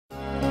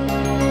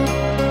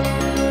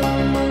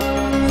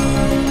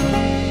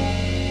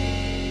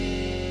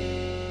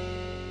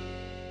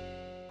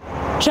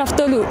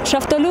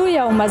شفتالو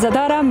یو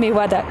مزه‌دار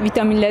میوه ده.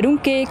 ویتامین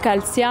لرونکې،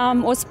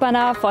 کلسیم،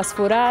 اوسپنه،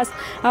 فاسفورس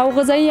او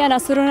غذایي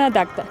عناصرونه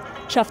ډک ده.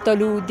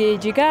 شفتالو د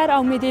جگر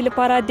او معدې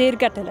لپاره ډېر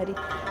ګټه لري.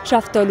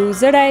 شفتالو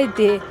زړی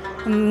د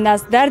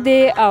نس درد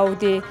او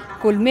د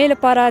کولمې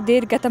لپاره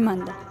ډېر ګټمن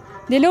ده.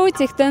 د لوی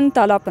څښتن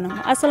تعالی په نوم.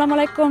 السلام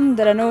علیکم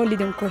درنو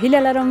لیدونکو، هیله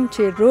لرم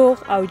چې روغ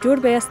او جوړ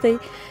به یاستئ.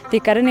 د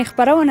کرنې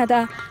خپرونه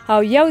ده او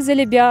یو ځل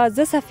بیا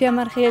زه صفیه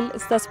مرخیل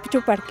ستاسو په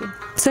چوپړ کې.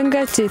 څنګه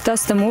چې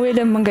تاسو ته مو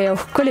ویلم، موږ یو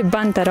ښکلي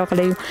بند ته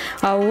راغلی یو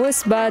او اوس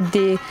به د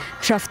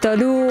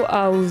شفتالو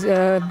او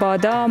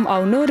بادام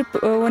او نور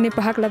ونې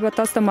په هکله به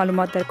تاسو ته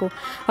معلومات درکو.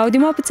 او د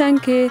ما په څنګ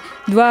کې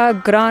دوه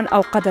ګران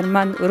او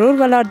قدرمند ورور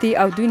ولاړ دي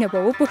او دوی نه به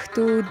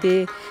وپوښتو د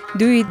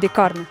دوی د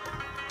کار نه.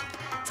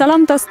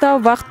 سلام تاسو ته،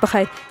 وقت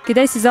بخیر.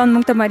 کیدای شي ځان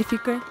موږ ته معرفي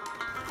کړئ؟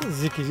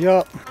 زکریا،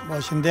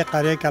 باشنده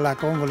قریه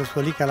کلکان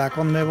ولسوالی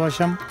کلکان می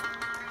باشم.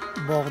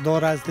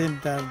 باغدار هستیم.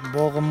 در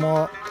باغ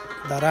ما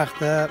درخت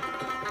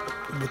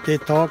بوته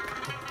تاک،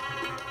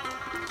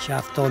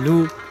 شفتالو،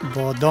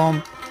 بادام،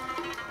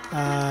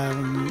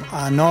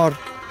 انار،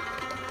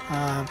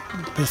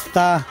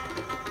 پسته،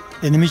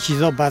 اینمی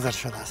چیزا بذر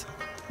شده است.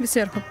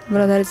 بسیار خوب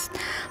برادر عزیز.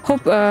 خب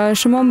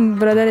شما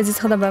برادر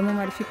عزیز خود به ما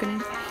معرفی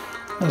کنید.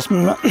 اسم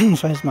من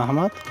فیض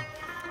محمد،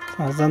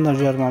 فرزند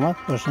جیار محمد،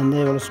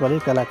 باشنده ولسوالی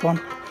کلکان.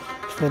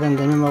 فعلا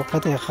در این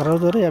موقعیت قرار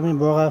داره. همین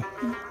باغ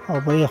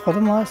آبایی خود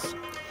ما است.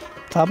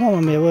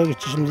 تمام میوه‌ای که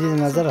چشم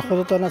دید نظر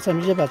خودتان است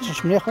اینجا به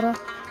چشم میخوره.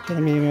 که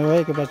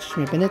میوه‌ای که به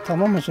چشم میبینید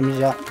تمامش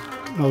اینجا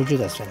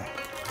موجود است.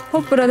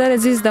 خب برادر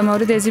عزیز، در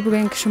مورد ازی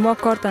بگوین که شما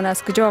کارتان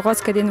از کجا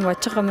آغاز کردین و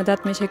چقدر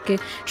مدت میشه که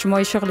شما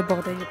این شغل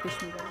باغداری پیش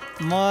میبرید؟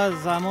 ما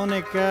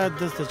زمانی که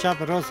دست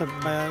چپ راست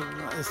به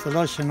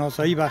اصطلاح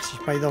شناسایی بخشش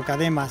پیدا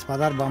کردیم، از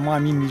پدر به ما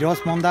همین میراث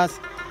مانده است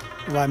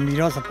و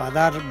میراث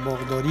پدر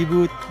باغداری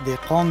بود،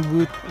 دهقان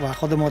بود و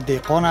خود ما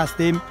دهقان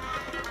هستیم.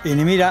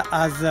 اینمی را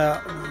از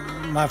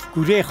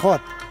مفکوره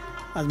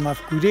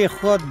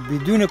خود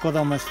بدون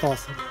کدام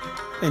استاس،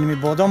 اینمی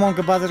بادام هم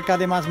که بذر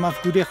کردیم از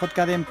مفکوره خود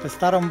کردیم،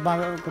 پسته هم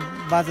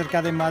بذر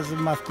کردیم از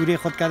مفکوره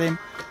خود کردیم.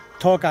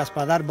 تاک از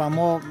پدر به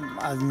ما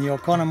از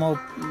نیاکان ما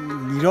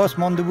میراث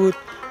مانده بود.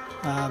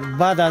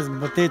 بعد از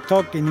بوته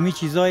تاک اینمی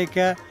چیزایی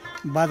که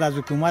بعد از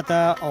حکومت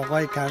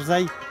آقای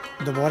کرزی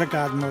دوباره که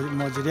از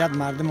مهاجریت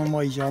مردم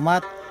ما ایجا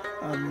آمد،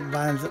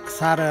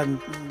 سر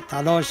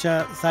تلاش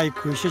سعی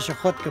کوشش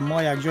خود که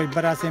ما یک جای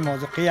برسیم،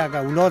 موضوعی یک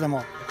اولاد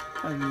ما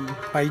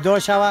پیدا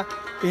شود،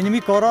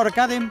 اینمی کارا رو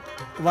کردیم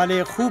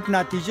ولی خوب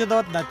نتیجه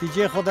داد.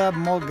 نتیجه خود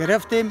ما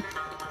گرفتیم.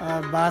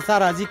 به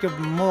اثر از اینکه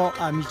ما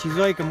همین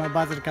چیزایی که ما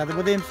بذر کرده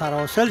بودیم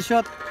سرحاصل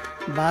شد.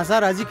 به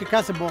اثر از اینکه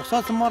کسی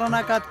باغساز ما را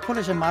نکرد،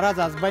 کلش مرض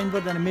از بین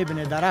برد.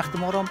 میبینه درخت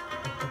ما را،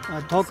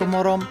 تاک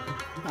ما را،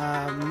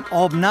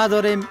 آب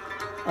نداریم.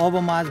 آب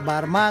ما از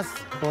برمه است.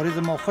 کاریز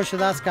ما خوش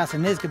شده است. کسی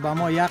نیست که به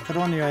ما یک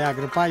قران یا یک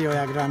روپه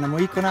یا یک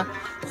راهنمایی کنه.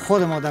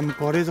 خود ما در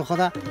کاریز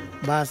خود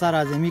به اثر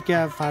از اینی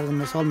که فرض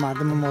مثال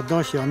مردم ما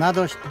داشت یا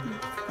نداشت،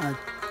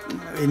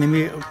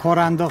 اینمی کار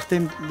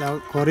انداختیم در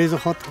کاریز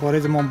خود.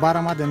 کاریز ما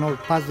برآمد، اینا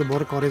پس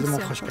دوباره کاریز ما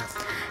خشک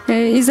است.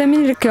 این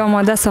زمین رو که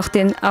آماده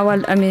ساختین،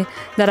 اول امی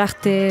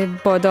درخت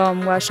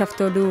بادام و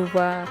شفتالو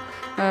و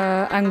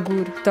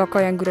انگور،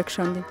 تاکای انگور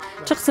کشاندین.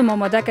 چه قسم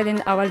آماده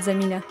کردین اول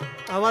زمینه؟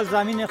 اول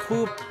زمین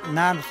خوب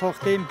نرم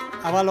ساختیم.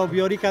 اول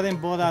آبیاری کردیم،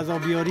 بعد از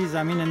آبیاری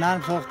زمین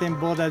نرم ساختیم.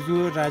 بعد از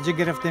او رجه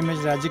گرفتیم.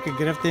 رجه که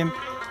گرفتیم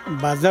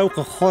به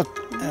ذوق خود،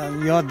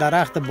 یا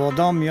درخت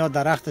بادام یا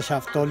درخت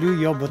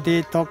شفتالو یا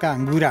بوته تاک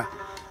انگوره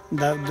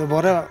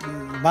دوباره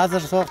بذر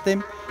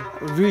ساختیم.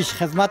 رویش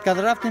خدمت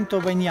کرده رفتیم تا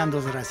به این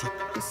اندازه رسید.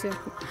 بسیار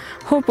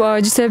خوب. خب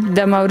جسب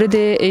در مورد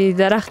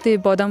درخت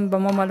بادام به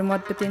ما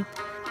معلومات بدین.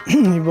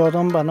 این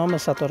بادام به نام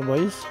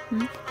ستاربایی است.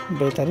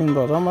 بهترین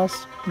بادام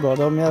است.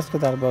 بادامی است که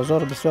در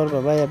بازار بسیار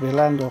به بیع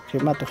بلند و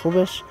قیمت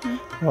خوبش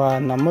و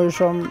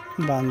نمایش هم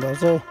به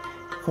اندازه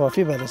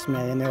کافی به دست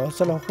میاد. یعنی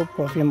حاصل خوب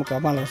کافی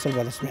مکمل حاصل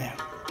به دست میاد.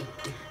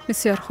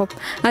 بسیار خوب.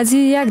 از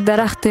این یک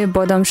درخت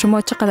بادام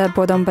شما چقدر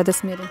بادام به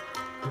دست میارین؟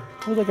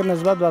 خود که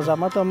نسبت به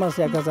زحمت هم است،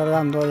 یک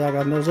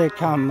اندازه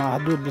کم،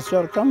 محدود،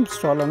 بسیار کم،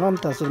 سالانه هم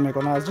تاثیر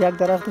میکنه. از یک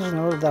درختش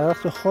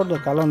درخت خرد و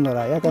کلان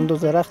داره. یک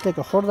اندازه درختی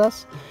که خرد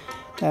است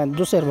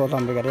 2 سیر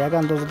بادام بگیره. یک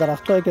اندازه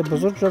درختایی که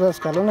بزرگ شده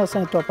است کلان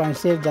هستند تا 5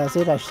 سیر، 10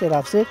 سیر، 8 سیر،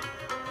 7 سیر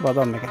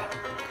بادام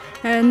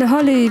میگیره.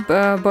 نهال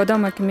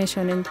بادام که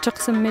میشانین چه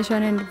قسم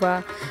میشانین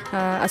و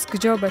از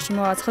کجا به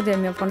شما، از خود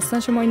افغانستان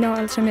شما این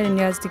نهال میرین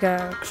یا از دیگه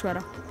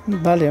کشورها؟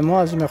 بله،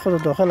 ما از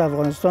خود داخل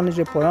افغانستان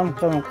اینجا پایان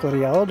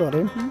قریه ها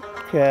داریم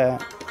که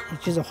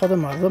چیز خود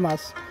مردم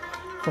است.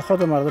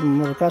 خود مردم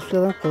مرکز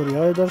شدن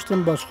قریه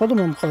داشتیم، باز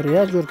خودمون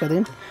قریه جور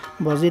کردیم.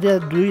 بازی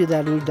دوی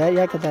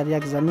در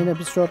یک زمین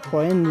بسیار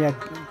پایین یک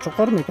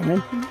چقر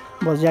میکنیم.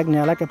 باز یک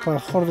نیاله که پای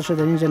خورد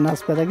شده اینجا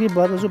نصب کردگی،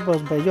 بعد از او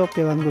باز به جا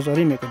پیوند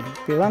گذاری میکنیم.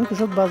 پیوند که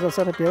شد باز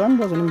اثر پیوند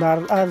باز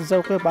هر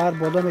ذوق به هر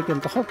بادامی که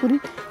انتخاب کنی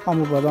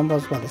همون بادام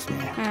باز به دست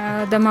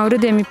میاد. در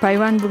مورد امی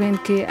پیوند بگین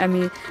که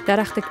امی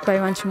درخت که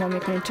پیوند شما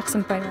میکنین چه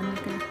قسم پیوند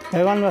میکنین؟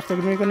 پیوند وقتی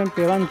که میکنیم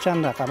پیوند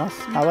چند رقم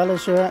است.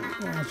 اولش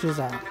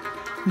چیزا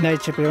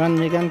نیچه پیوند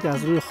میگن که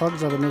از روی خاک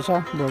زده میشه،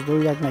 باز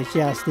دو یک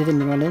نیچه اصلی رو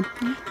میمانیم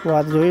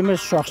و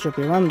دویمش شاخش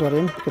پیوند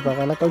داریم که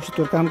بغل کوچ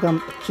تو کم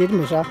کم چیر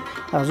میشه،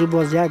 از روی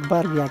باز یک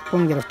برگ یک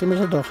پون گرفته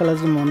میشه، داخل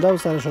از این مونده و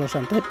سرش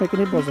روشن تیپ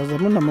میکنی، باز از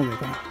زمین نمو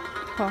میکنه.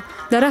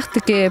 درختی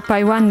که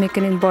پیوند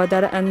میکنین با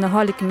در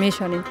نهالی که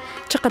میشانین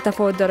چقدر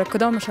تفاوت داره؟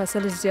 کدامش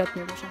حاصلش زیاد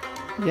میباشه؟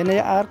 یعنی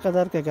هر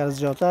قدر که اگر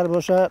زیادتر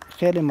باشه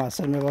خیلی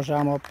موثر میباشه،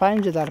 اما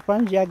 5 در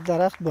 5 یک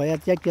درخت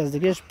باید یکی از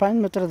دیگهش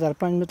 5 متر در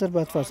 5 متر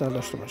باید فاصله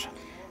داشته باشه.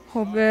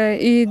 خب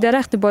این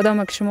درخت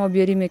بادام که شما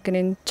بیاری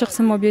میکنین چه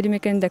قسم ما بیاری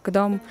میکنین؟ در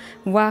کدام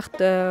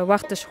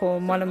وقتش خو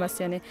معلوم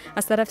است؟ یعنی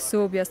از طرف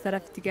صبح یا از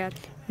طرف دیگر؟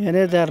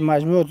 یعنی در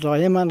مجموع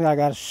دائما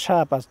اگر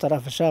شب از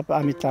طرف شب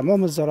امی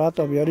تمام زراعت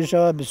آبیاری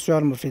شود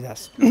بسیار مفید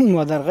است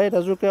و در غیر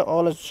از او که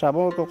حال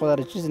شبا که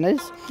قدر چیزی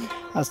نیست،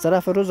 از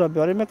طرف روز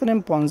آبیاری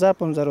میکنیم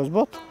 15 روز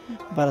بعد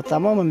برای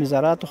تمام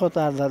میزارات خود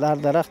در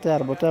درخت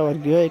اربوته و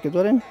گیاهی که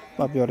داریم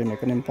آبیاری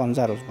میکنیم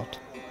 15 روز بعد.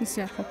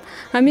 بسیار خوب.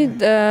 همین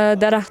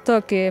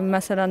درخت‌ها که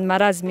مثلا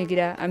مرض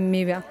میگیره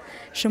میوه،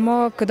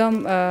 شما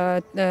کدام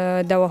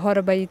دواها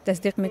رو باید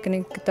تصدیق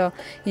میکنین که تا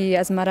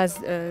از مرض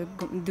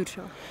دور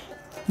شود؟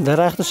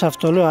 درخت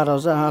شفتالو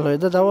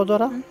علایده دوا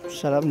داره،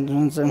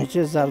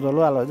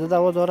 زردالو علایده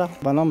دوا داره،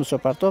 به نام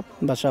سوپرتوپ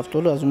به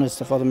شفتالو از اون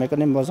استفاده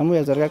میکنیم، بازم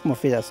یک ذره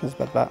مفید است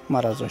نسبت به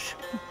مرضش.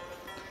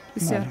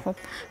 بسیار خوب.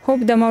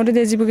 خب در مورد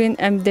ازی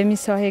بگین دمی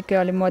ساحه که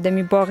حالا ما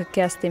دمی باغ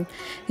که هستیم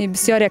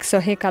بسیار یک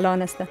ساحه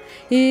کلان است،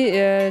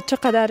 این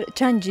چقدر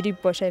چند جریب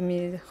باشه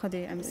می خود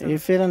امیسا؟ این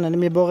فعلا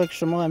نمی باغ که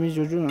شما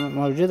همین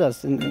موجود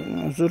است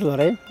حضور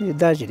داره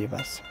 10 جریب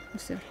است.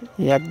 بسیار خوب.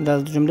 یک در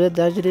جمله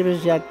 10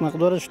 جریبش یک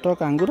مقدارش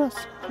تاک انگور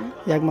است،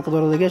 یک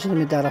مقدار دیگه شده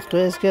می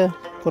درخت‌های است که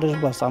پرش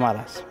با ثمر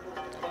است.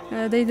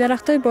 در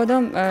درخت‌های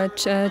بادام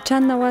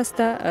چند نوع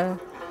است؟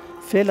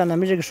 فعلا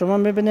نمیشه که شما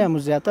میبینید اما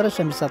زیادترش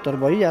همی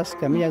ستاربایی است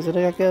که می از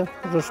راه که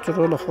رشد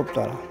رول خوب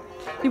داره.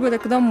 این بوده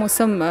کدام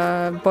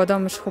موسم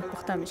بادامش خوب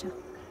پخته میشه؟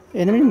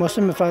 این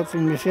موسم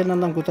فعلا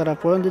نام کوتاه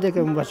پایان دیده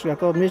که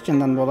بچه‌ها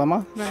میچندن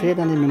بادام،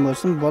 فعلا این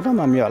موسم بادام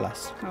امیال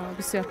است.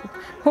 بسیار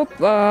خوب.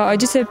 خب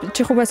آجیس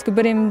چه خوب است که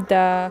بریم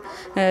در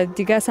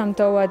دیگه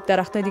سمت و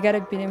درخت‌های دیگر رو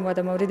ببینیم و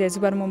در مورد از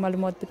برام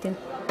معلومات بدین.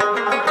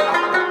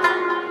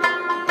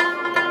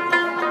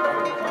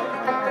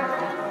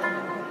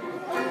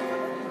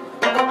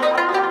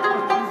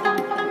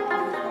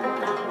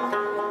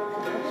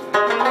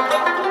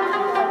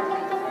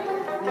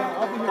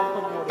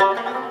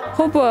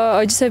 خب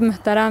آجی صاحب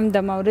محترم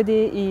در مورد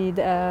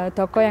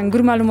تاکای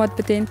انگور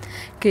معلومات بدین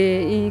که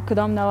این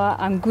کدام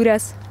نوع انگور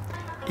است؟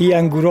 این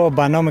انگورها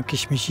به نام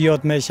کشمشی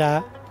یاد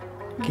میشه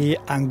که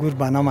انگور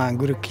به نام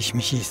انگور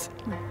کشمشی است.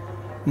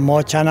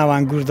 ما چند نوع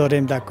انگور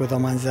داریم در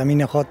کدام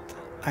زمین خود،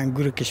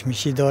 انگور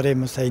کشمشی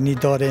داریم، حسینی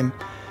داریم،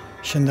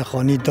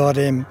 شندخانی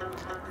داریم،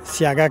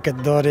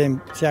 سیاگک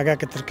داریم،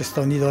 سیاگک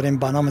ترکستانی داریم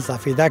به نام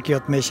سفیدک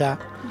یاد میشه،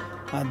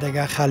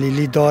 دیگه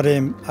خلیلی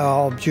داریم،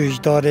 آبجوش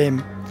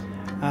داریم،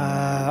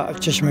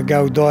 چشم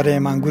گو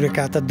داریم، انگور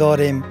کهته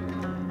داریم.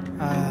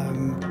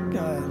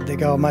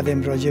 دیگه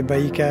آمدیم راجع به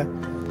ای که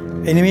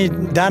اینمی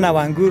 10 نوع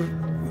انگور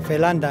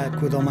فعلا در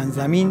کدام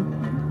زمین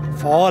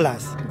فعال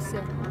است.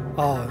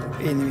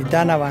 اینمی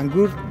 10 نوع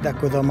انگور در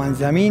کدام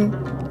زمین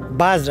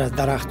بعض از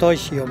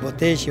درختاش یا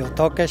بوتش یا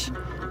تاکش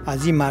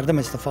از این مردم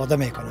استفاده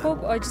میکنن.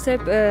 خب آجی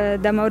صاحب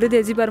در مورد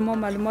ازی بر ما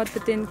معلومات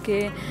بدین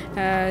که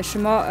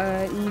شما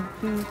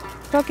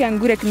تاک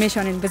انگور که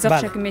میشانین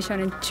بزاقش که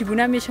میشانین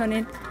چگونه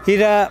میشانین؟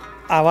 ایرا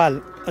اول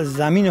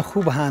زمین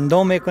خوب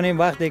هندام میکنیم،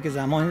 وقتی که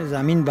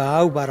زمین به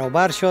او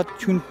برابر شد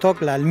چون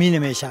تاک للمی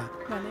نمیشه.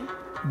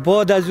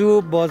 بعد از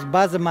او باز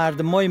بعض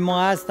مردمای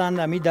ما هستند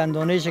امی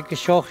دندانش که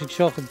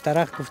شاخ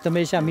درخت گفته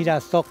میشه میره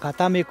از تاک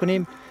قطع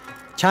میکنیم،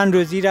 چند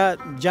روزی را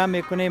جمع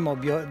میکنیم و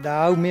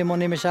در او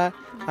میمونیمش.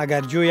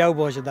 اگر جوی او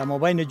باشه در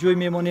مابین جوی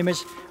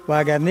میمونیمش و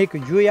اگر نه که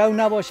جوی او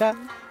نباشه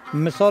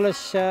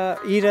مثالش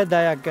ایره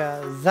در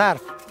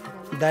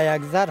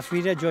یک ظرف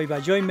ایره جای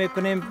به جای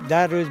میکنیم،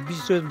 10 روز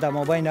 20 روز در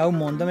مابین او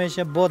مونده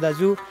میشه. بعد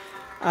از او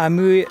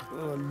امی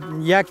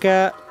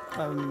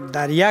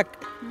در یک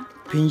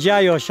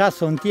 50 یا 60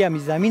 سانتی امی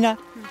زمینه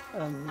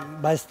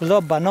به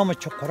اصطلاح به نام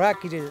چقرک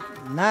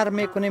نرم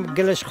میکنیم،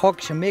 گلش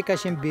خاکش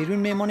میکشیم بیرون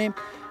میمونیم،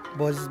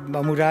 باز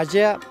با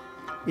مراجعه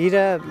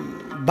ایره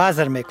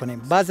بذر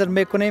میکنیم.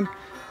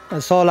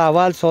 سال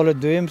اول، سال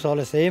دوم،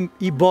 سال سوم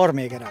ای بار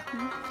میگیره.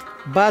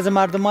 بعض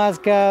مردم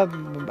هست که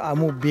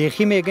امو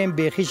بیخی میگیم،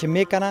 بیخیش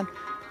میکنن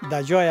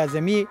در جای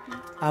ازمی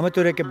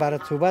همونطوری که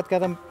برات صحبت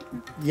کردم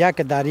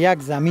در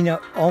یک زمین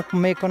عمق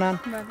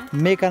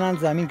میکنن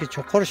زمین که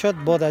چقر شد،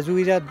 بعد از او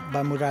ایره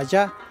به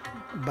مراجعه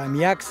به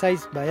یک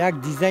سایز به یک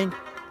دیزاین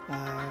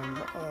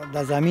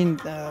در زمین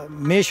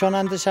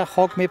میشانندش،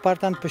 خاک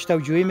میپرتند، پشت و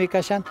جویی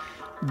میکشند،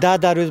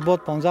 10 روز بعد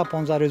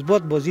 15 روز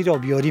بعد بازی را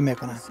آبیاری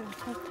میکنن.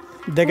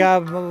 دیگه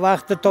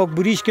وقت تاک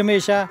بریش که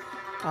میشه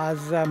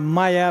از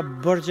مای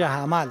برج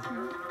حمل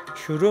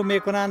شروع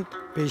میکنند،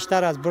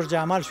 بیشتر از برج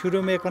حمل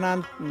شروع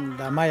میکنند،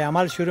 در مای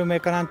حمل شروع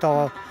میکنند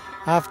تا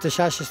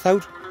 7-6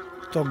 سور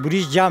تاک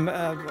بریش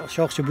جمع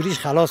شاخش بریش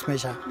خلاص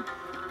میشه.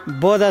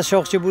 بعد از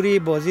شاخچه بوری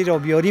بازی را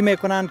آبیاری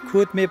میکنن،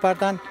 کود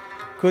میپرتن،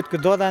 کود که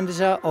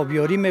دادندش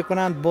آبیاری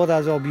میکنن. بعد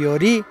از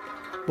آبیاری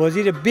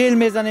بازی را بیل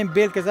میزنیم،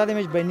 بیل که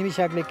زدیمش به این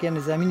شکل که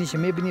زمینش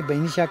میبینی به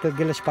این شکل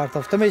گلش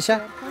پرتافته میشه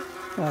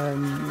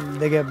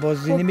دیگه.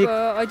 بازی نمی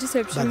آجی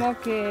صاحب شما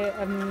که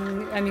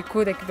امی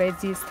کود که باید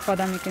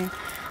استفاده میکنیم،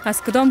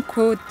 از کدام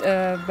کود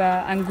به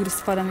انگور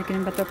استفاده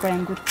میکنیم؟ به تاکای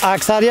انگور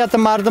اکثریت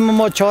مردم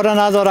ما چاره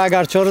نداره،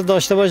 اگر چاره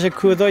داشته باشه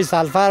کودای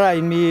سلفر،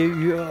 این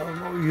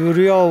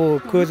یوریا و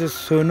کود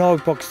سونا و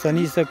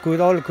پاکستانی است،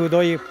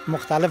 کودای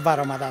مختلف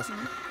برآمده است.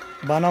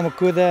 به نام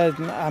کود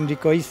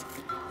امریکایی است،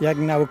 یک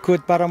نوع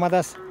کود برآمده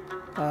است،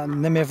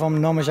 نمیفهم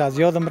نامش از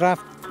یادم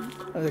رفت.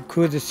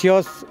 کود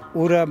سیاه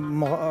او را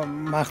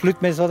مخلوط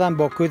می‌سازند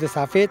با کود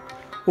سفید،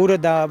 او را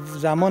در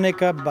زمانی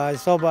که به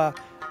حساب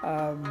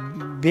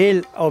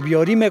بیل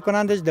آبیاری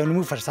میکنندش در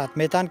نمو فرصت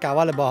میتن که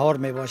اول بهار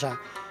میباشه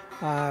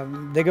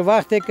دیگه.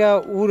 وقتی که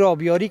او را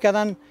آبیاری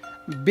کردن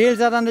بیل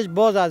زدندش،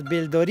 باز از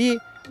بیلداری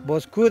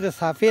باز کود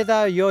سفید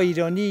یا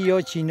ایرانی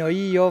یا چینایی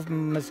یا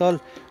مثال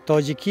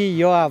تاجیکی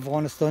یا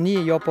افغانستانی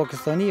یا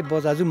پاکستانی،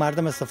 باز از او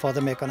مردم استفاده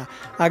میکنه.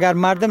 اگر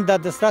مردم در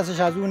دسترسش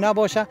از او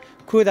نباشه،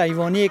 کود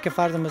حیوانی که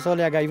فرض مثال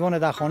یک حیوان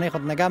در خانه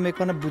خود نگه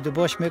میکنه، بوده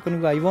باش میکنه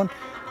و حیوان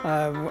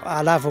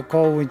علف و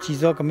کاو و این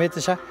چیزا که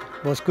میتشه،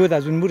 باز کود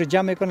از اون مور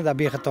جمع میکنه در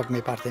بیخ تاک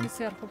میپرتیم.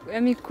 بسیار خوب.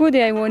 امی کود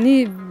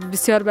حیوانی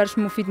بسیار برش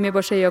مفید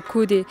میباشه یا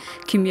کود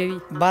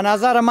کیمیایی؟ به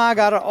نظر ما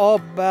اگر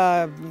آب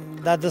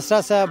در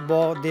دسترس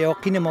با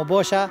دیاقین ما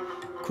باشه،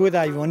 کود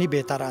حیوانی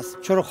بهتر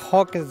است، چون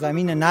خاک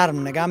زمین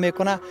نرم نگه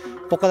میکنه،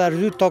 بقدر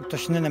زود تاک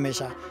تشنه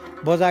نمیشه.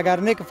 باز اگر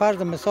نه که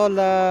فرض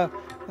مثال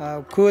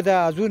کود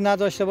از اون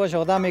نداشته باشه،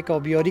 آدمی که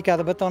آبیاری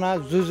کرده بتونه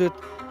زود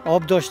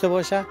آب داشته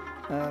باشه،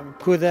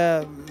 کود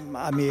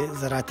امی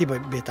زراعتی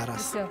بهتر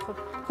است.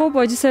 خب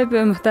آجی صاحب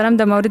محترم،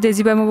 در مورد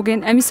ازی به ما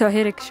بگین، امی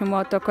ساحره که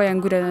شما تاکای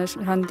انگور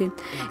نشاندین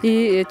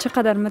این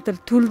چقدر مثل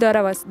طول داره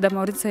و در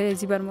مورد ساحه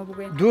ازی بر ما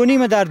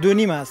بگین؟ 2.5 در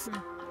 2.5 است.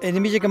 این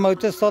میشه که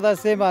موت استاد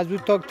هستیم، از اون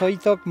تاک تا این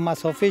تاک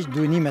مسافهش 2.5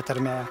 متر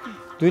میاد.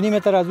 2.5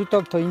 متر از اون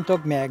تاک تا این تاک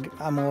میاد،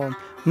 اما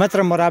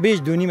متر مربعش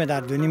 2.5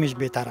 در 2.5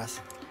 بهتر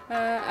است.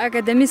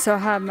 اگر دمی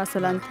ساحه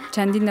مثلا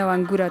چندین نوع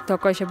انگور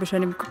تاکایش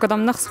بشنیم،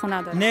 کدام نقص خو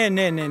نداره؟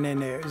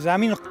 نه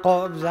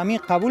زمین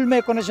قبول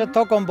میکنه شه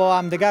تاکم با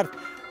هم دیگر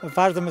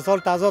فرض مثال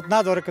تضاد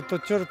نداره که تو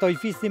چرا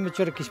تایفیستی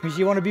چرا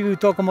کشمیشی، وانه ببین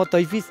تاک ما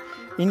تایفیست،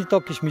 این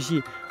تاک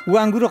کشمیشی، او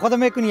انگور خود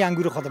میکنه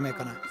انگور خود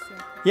میکنه،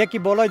 یکی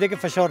بالای دیگه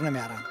فشار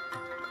نمیارن.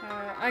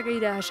 اگه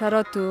ایده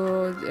حشرات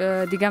و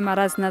دیگه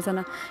مرض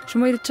نزنه،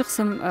 شما ایده چه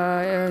قسم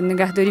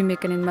نگهداری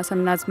میکنین؟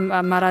 مثلا از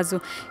مرض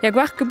یک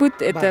وقت که بود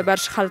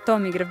برش خلطا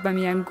میگرفت به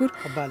می انگور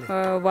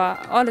و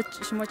حالا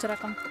شما چه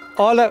رقم؟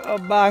 حالا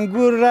با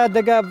انگور را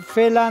دیگه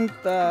فعلا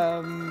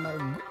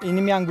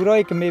اینمی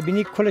انگورایی که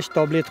میبینی کلش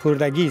تابلت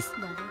خوردگی است.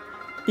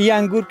 این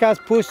انگور که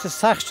از پوست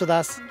سخت شده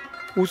است،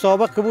 او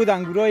سابق بود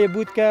انگورایی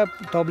بود که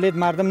تابلت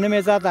مردم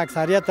نمیزد،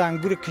 اکثریت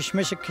انگور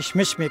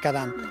کشمش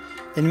میکردن.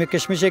 این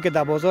کشمشی که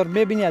در بازار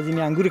میبینی از این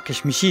انگور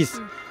کشمشی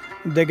است.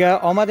 دیگه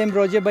آمدیم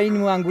راجع به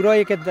این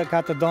انگورایی که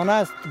کت دانه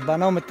است به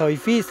نام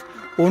تایفی است.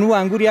 اونو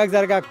انگور یک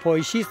ذره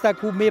پایشی است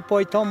که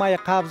میپای تا مای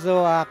قبض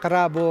و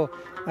عقرب و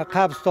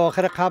قبض تا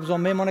آخر قبض هم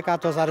میمونه که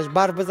حتی سرش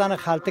برف بزنه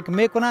خلطه که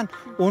میکنن،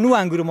 اونو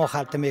انگور ما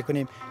خلطه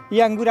میکنیم.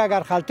 این انگور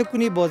اگر خلطه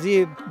کنی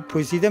بازی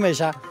پوسیده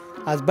میشه،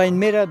 از بین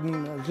میره،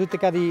 زود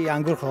که دی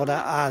انگور خورده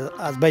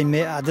از بین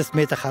دست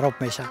میته خراب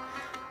میشه.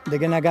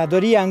 دیگه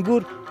نگهداری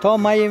انگور تا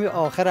مای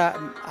آخر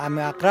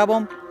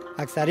عقربم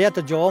اکثریت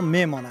جاها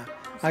میمونه.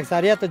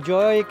 اکثریت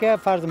جایی که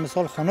فرض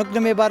مثال خنک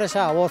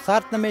نمیبرشه، هوا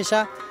سرد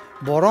نمیشه،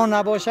 باران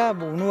نباشه،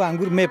 اونو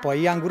انگور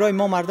میپایی. انگورای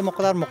ما مردم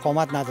قدر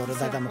مقاومت نداره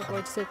در دم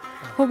خود.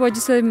 خب آجی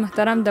صاحب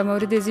محترم، در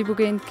مورد ازی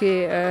بگین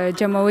که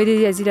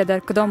جمع‌آوری ازی را در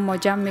کدام ما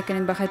جمع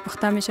میکنین بخیر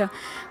پخته میشه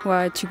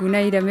و چگونه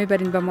ای را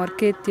میبرین به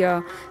مارکت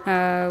یا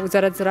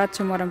وزارت زراعت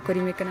شما را همکاری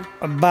میکنه؟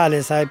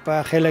 بله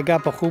صاحب، خیلی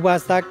گپ خوب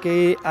است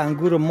که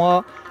انگور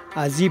ما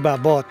ازی به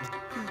باد،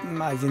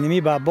 از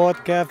اینمی به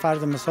باد که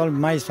فرض مثال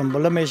مای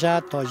سنبله میشه،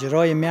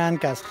 تاجرای میان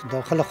که از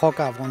داخل خاک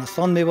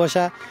افغانستان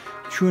میباشه،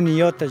 چون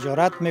یا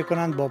تجارت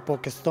میکنن با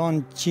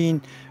پاکستان،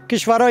 چین،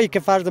 کشورهایی که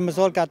فرض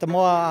مثال که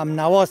ما هم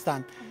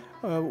نواستن،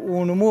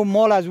 اونمو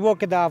مال از او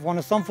که در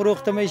افغانستان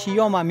فروخته میشه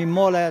یا همین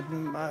مال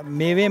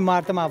میوه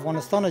مردم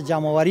افغانستان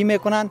جمع آوری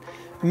میکنن،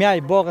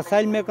 میای باغ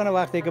سیل میکنه.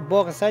 وقتی که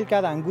باغ سیل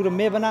کرد انگور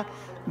میبنه،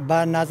 به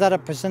نظر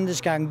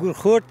پسندش که انگور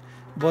خورد،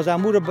 باز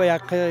امور با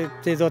یک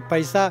تعداد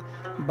پیسه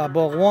به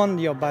باغوان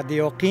یا به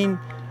دیاقین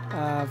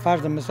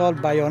فرض مثال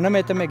بیانه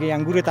میته، میگه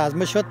انگورت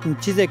ازمه شد،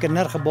 چیزی که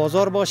نرخ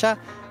بازار باشه،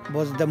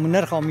 باز در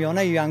نرخ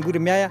آمیانه یا انگور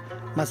میایه،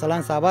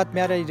 مثلا ثبت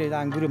میاره،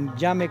 انگور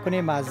جمع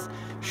میکنیم از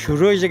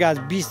شروعش دیگه از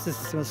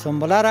 20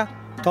 سنبله را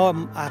تا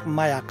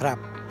مای عقرب،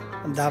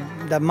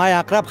 در مای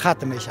عقرب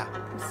ختم میشه.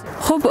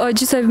 خب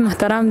آجی صاحب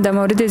محترم، در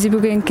مورد ازی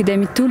بگین که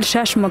دمی طول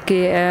 6 ماه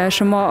که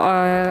شما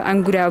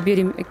انگور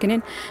آبیاری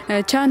میکنین،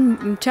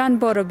 چند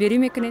بار آبیاری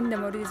میکنین؟ در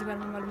مورد ازی برام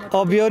معلومات.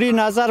 آبیاری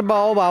نظر به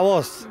آب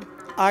هواست.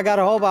 اگر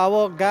آب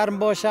هوا گرم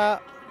باشه،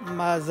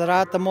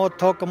 زراعت ما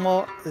تاک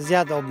ما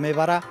زیاد آب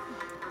میبره.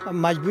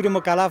 مجبور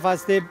مکلف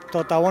هستیم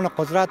تا توان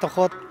قدرت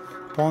خود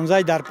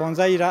 15 در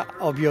 15 را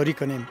آبیاری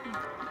کنیم.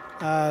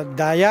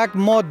 در یک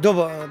ماه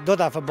دو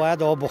دفعه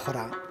باید آب بخوره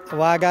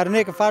و اگر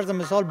نه که فرض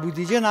مثال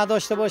بودجه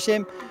نداشته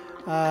باشیم،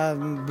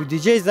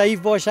 بودجه ضعیف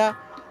باشه،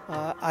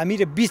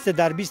 امیر 20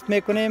 در 20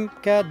 میکنیم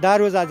که در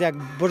روز از یک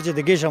برج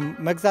دیگه شم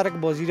مگذره که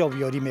بازی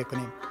آبیاری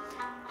میکنیم.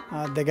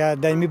 دیگه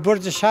در می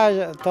برج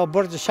 6 تا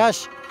برج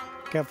 6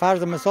 که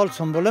فرض مثال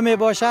سنبله می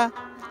باشه،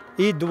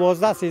 این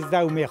 12 13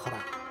 او میخوره.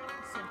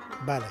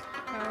 بله.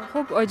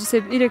 خب آجی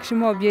صاحب، این که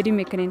شما آبیاری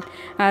میکنین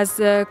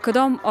از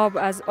کدام آب؟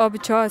 از آب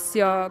چاست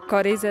یا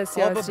کاریز است؟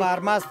 آب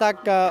برمه است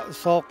که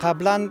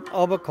قبلا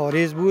آب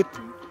کاریز بود،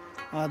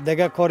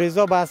 دیگه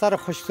کاریزا به اثر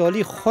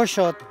خشکسالی خشک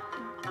شد.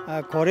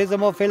 کاریز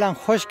ما فعلا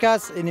خشک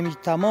است. اینمی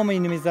تمام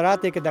اینمی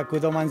زراعتی که در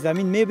کدام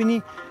زمین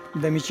میبینی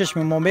در می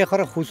چشم ما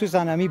میخوره، خصوصا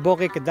همی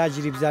باقی که در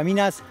جریب زمین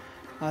است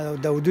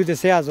در حدود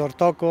 3000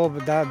 تا که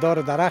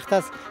دار درخت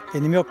است.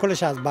 اینمی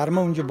کلش از برمه،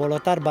 اونجا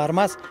بالاتر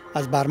برمه است،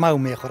 از برمه او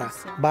میخوره.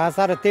 به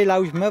اثر تیل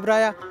اوش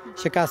میبره،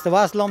 شکست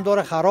وصل هم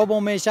داره، خراب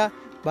هم میشه.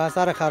 به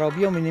اثر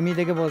خرابی هم اینمی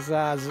دیگه باز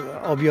از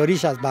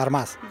آبیاریش از برمه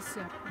است.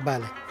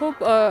 بله.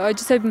 خب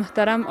آجی صاحب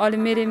محترم، حالا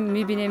میریم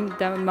میبینیم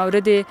در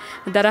مورد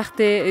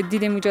درخت،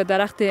 دیدیم اونجا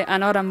درخت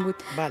انارم بود.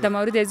 بله. در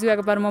مورد از او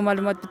اگر بر ما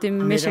معلومات بدیم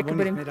میشه که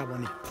بریم؟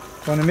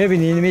 خانم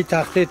میبینی اینمی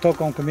تخته تا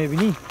کام که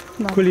میبینی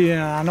کلی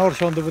انار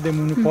شانده بوده،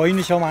 مونو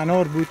پایینش هم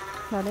انار بود.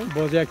 بله.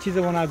 باز یک چیز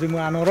اون از اون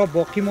انارا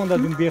باقی مونده،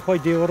 اون بیخوای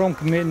دیوارام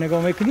که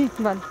نگاه میکنی.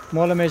 بله.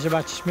 مال میشه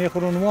بچش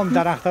میخورون، هم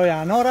درخت های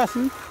انار است.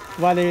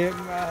 ولی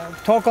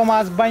تا کم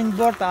از بین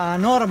برد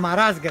انار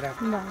مرض گرفت.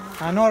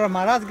 انار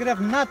مرض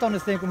گرفت،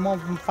 نتونستیم که ما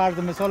فرض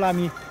مثال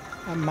همی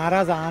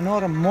مرض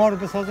انار مار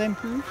بسازیم.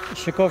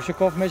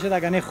 شکاف میشد.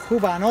 اگر نه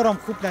خوب انارم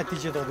خوب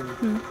نتیجه داده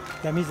بود.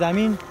 دمی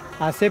زمین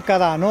حساب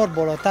کرده انار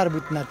بالاتر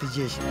بود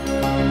نتیجهش.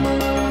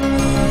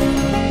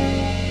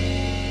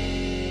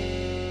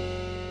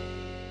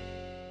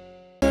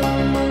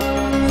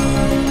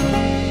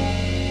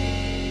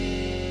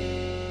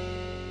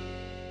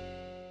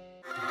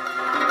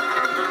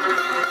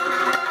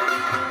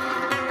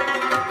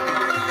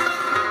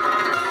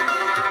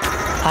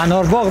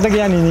 انار باغ دیگه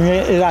یعنی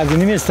از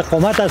این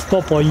استقامت است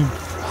تا پایین.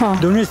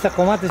 دو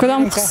استقامت.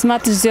 کدام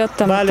قسمت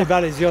زیادتر؟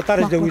 بله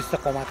زیادترش دو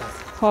استقامت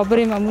است. ها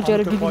بریم اونجا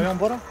رو ببینیم. پایان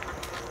برو.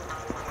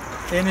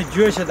 این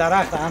جوش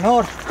درخت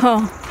انار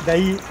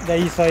در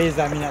این سایه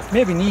زمین است.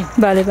 میبینی؟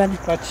 بله.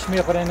 بچش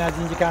میخوره این از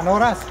اینجا که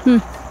انار است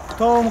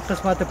تا اون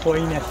قسمت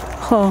پایینش.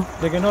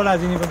 دیگه نال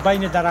از این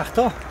بین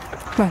درخت‌ها.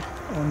 بله.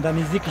 اون در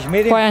نزدیکش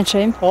میریم. پایان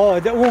شیم؟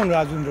 اون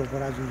از اون رو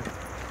برو از اون.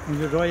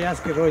 اونجا راهی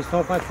است که راه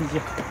صاف است، اینجا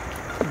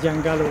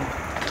جنگل و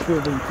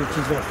تو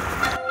چیزا.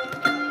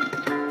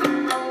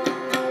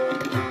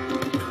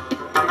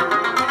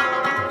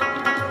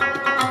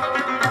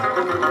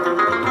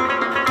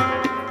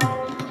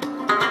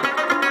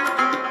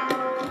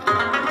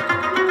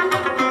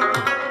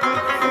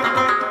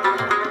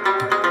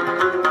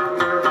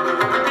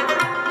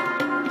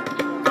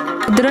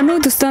 درنو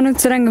دوستانو،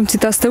 څرنګه چې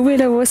تاسو ته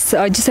ویل اوس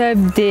حاجي صاحب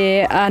د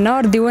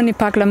انار د ونې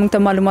په اړه موږ ته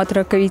معلومات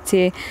راکوي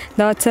چې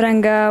دا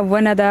څرنګه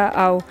ونه ده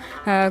او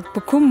په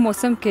کوم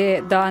موسم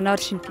کې دا انار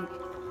شین کیږي.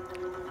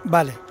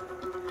 بله،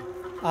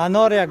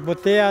 انار یک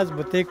بوته است،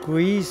 بوته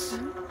کویس.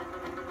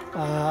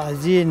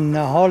 از این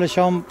نهالش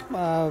هم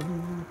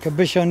که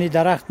بشانی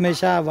درخت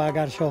میشه و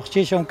اگر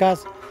شاخچه‌ش هم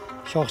کس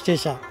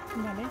شاخچه‌شه.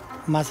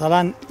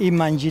 مثلا این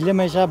منجیله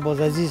میشه، باز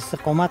از این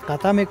استقامت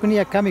قطع میکنی،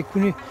 یک کمی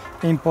کنی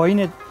این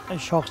پایین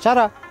شاخچه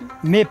را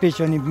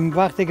میپیچانی.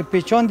 وقتی که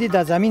پیچاندی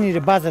در زمین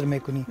رو بذر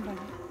میکنی.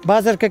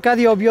 بذر که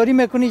کدی آبیاری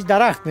میکنی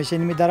درخت میشه.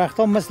 اینمی درخت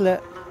ها مثل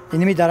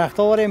اینمی درخت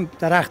ها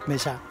درخت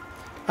میشه.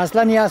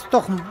 اصلا این از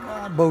تخم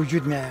به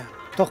وجود میاد.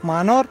 تخم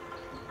انار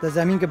در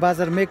زمین که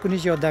بذر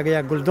میکنیش یا در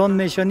یک گلدان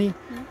میشانی،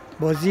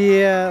 بازی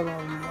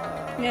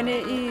یعنی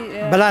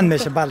بلند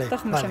میشه. بله.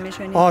 تخمش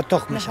میشونی.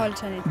 تخم میشه.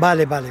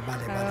 بله.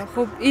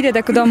 خب این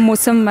در کدام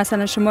موسم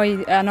مثلا شما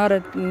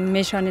انار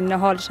میشونین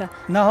نهالشه؟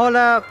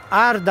 نهال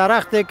هر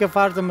درختی که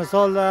فرض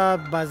مثال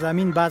به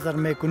زمین بذر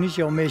میکنیش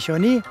یا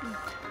میشونی،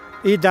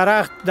 این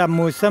درخت در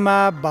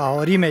موسم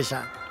بهاری میشه.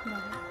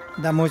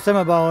 در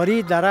موسم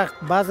بهاری درخت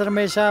بذر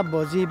میشه،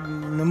 بازی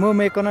نمو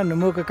میکنه.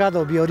 نمو که کد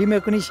آبیاری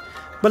میکنیش،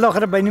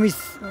 بالاخره بینمی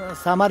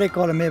ثمر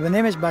کال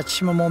میبینیمش، به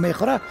چشم ما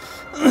میخوره،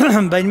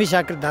 بینمی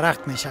شکل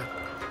درخت میشه.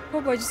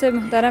 خب حاجی صاحب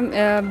محترم،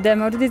 در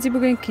مورد ازی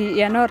بگوین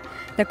که انار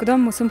در کدام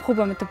موسم خوب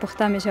هم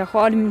پخته میشه؟ خب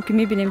حالا که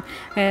میبینیم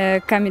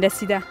کمی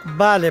رسیده.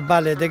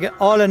 بله دیگه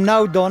حال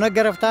نو دانه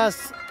گرفته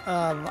است،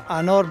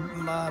 انار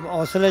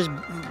حاصلش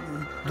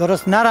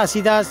درست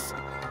نرسیده است.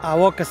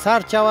 هوا که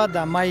سرد شود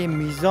در مای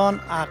میزان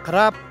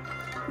عقرب،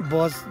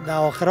 باز در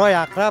آخرای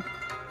عقرب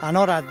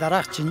انار از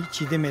درخت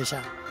چیده میشه.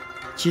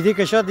 چیده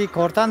که شد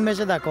کارتن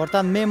میشه، در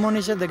کارتن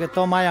میمونیشه دیگه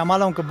تا مای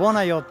عمل هم که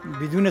بانه یا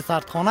بدون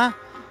سردخانه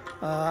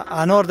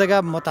انار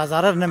دیگه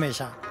متضرر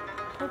نمیشه.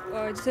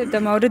 خب در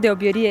مورد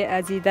آبیاری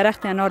از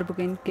درخت انار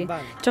بگین که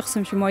چه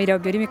قسم شما این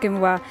آبیاری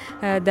میکنیم و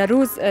در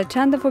روز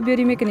چند دفعه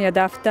آبیاری میکنیم، یا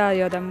در هفته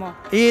یا در ماه؟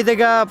 این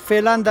دیگه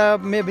فعلا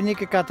میبینی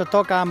که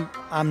تا هم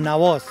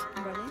نواست.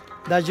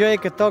 در جایی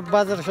که تاک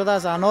بذر شده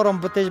است انار هم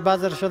بوتش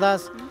بذر شده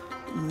است.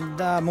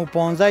 مو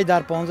 15 در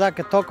 15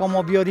 که تاک هم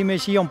آبیاری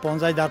میشه یا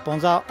 15 در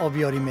 15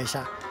 آبیاری میشه،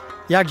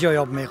 یک جای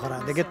آب میخوره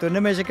دیگه. تو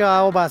نمیشه که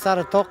آب از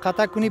سر تاک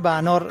قطع کنی به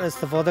انار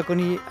استفاده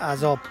کنی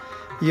از آب،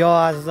 یا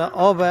از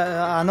آب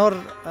انار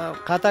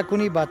قطع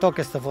کنی به تاک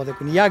استفاده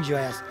کنی، یک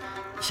جای است،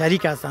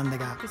 شریک هستند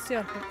دیگه.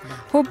 بسیار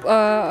خوب. خب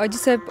آجی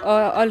صاحب،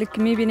 حالا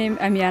که میبینیم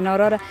امی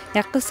انارا را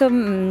یک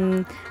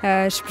قسم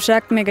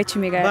شپشک میگه چی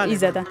میگه ای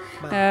زدن،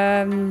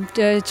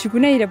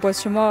 چگونه ایره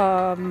باز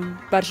شما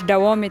برش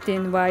دوام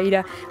میتین و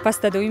ایره پس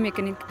تداوی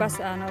میکنین که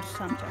پس انار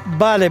سمجه؟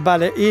 بله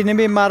بله، این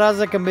نمی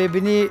مرض که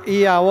میبینی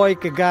این هوایی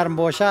که گرم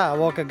باشه،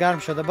 هوا که گرم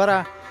شده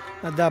بره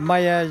در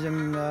مای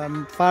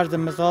فرض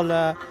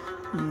مثال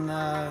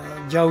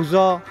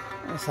جوزا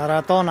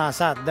سرطان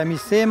اسد دمی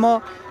 3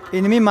 ماه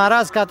اینمی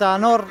مرض که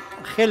انار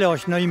خیلی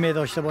آشنایی می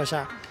داشته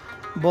باشه.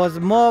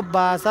 باز ما به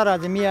اثر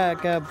از میه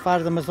که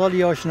فرض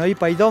مثال آشنایی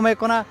پیدا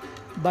میکنه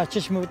با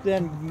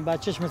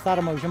چشم سر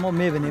ما شما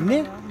میبینیم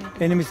نه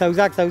اینمی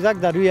سوزک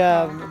در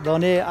روی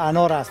دانه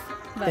انار است.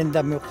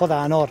 این خود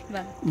انار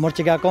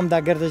مرچگه کم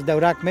در گردش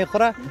دورک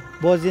میخوره.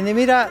 باز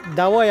اینمی را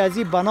دوای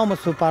ازی به نام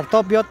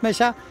سوپرتاپ یاد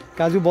میشه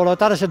که از او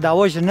بالاترش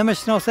دوایش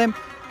نمیشناسیم.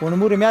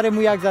 اونمور میاریم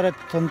و یک ذره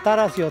تندتر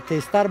است یا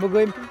تیزتر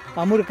بگویم،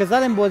 امور که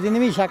زدیم بازی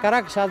نمی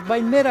شکرکش از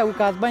بین میره، او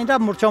که از بین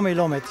رفت مرچا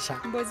میلا میتشه.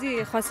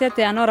 بازی خاصیت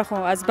انار خو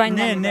از بین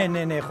نه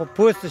نه نه خب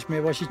پوستش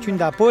میباشی چون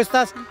در پوست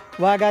است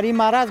و اگر این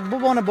مرض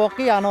ببانه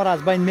باقی انار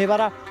از بین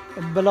میبره.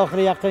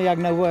 بالاخره یک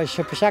نوع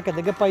شپشک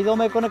دیگه پیدا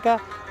میکنه که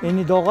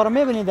این داغا رو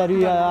میبینید در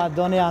روی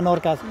دانه انار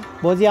که است.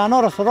 بازی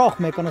انار رو سوراخ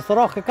میکنه،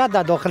 سوراخ که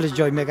در داخلش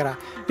جای میگیره،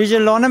 ایج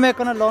لانه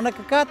میکنه، لانه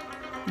که کد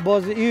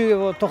باز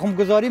این تخم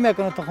گذاری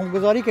میکنه، تخم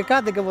گذاری که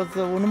کرد دیگه باز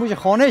اونموج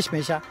خانهش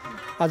میشه،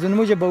 از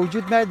اونموج به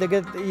وجود میاد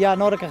دیگه. یا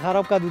انار که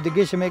خراب کرد و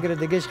دیگهش میگیره،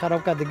 دیگهش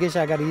خراب کرد دیگهش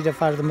اگر این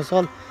فرض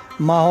مثال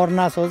مهار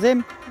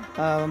نسازیم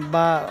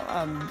با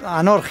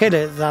انار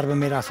خیلی ضربه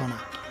میرسونه.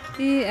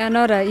 این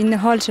انار این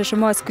حالش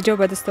شما از کجا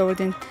به دست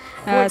آوردین؟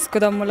 از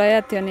کدام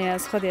ولایت یعنی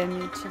از خود یعنی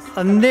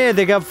چیز؟ نه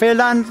دیگه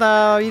فعلا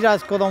این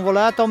از کدام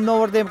ولایت هم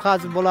نوردیم،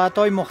 از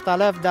ولایت‌های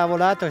مختلف در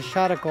ولایت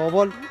شهر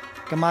کابل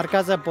که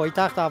مرکز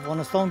پایتخت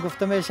افغانستان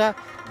گفته میشه،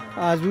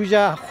 از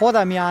اوجا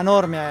خودم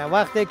انار میآید.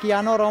 وقتی که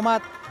انار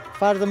آمد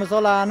فرض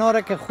مثال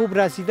انار که خوب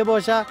رسیده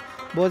باشه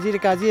بازی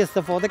که از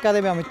استفاده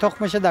کردیم همین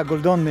تخمش در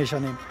گلدان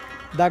میشونیم.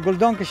 در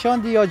گلدان که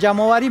شاندی یا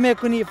جمع‌آوری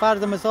میکنی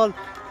فرض مثال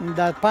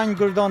در 5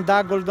 گلدان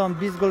 10 گلدان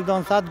 20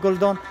 گلدان 100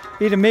 گلدان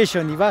این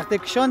میشونی. وقتی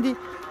که شاندی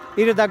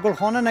این در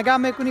گلخانه نگاه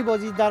میکنی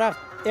بازی درخت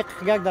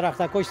یک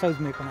درخت کاش سوز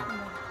میکنه،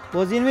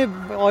 بازی می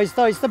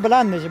آهسته آهسته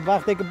بلند میشه.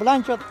 وقتی که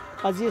بلند شد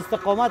از این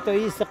استقامت تا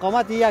این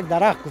استقامت یک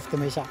درخت گفته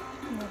میشه.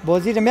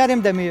 بازی رو میاریم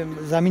در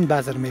زمین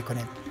بذر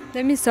میکنیم.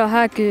 دمی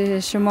ساحه که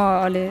شما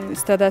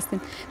استاد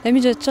هستین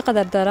دمیجا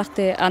چقدر درخت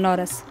انار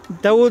است؟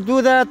 در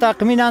حدود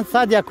تقریبا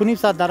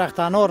 100 درخت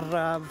انار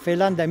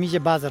فعلا دمیج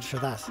بذر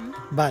شده است.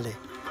 بله.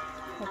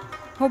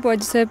 خب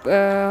آجی صاحب،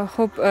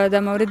 خب در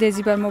مورد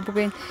ازی بر ما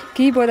بگوین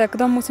که با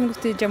کدام موسم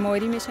گفته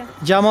جمع‌آوری میشه؟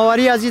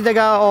 جمع‌آوری از این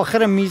دیگه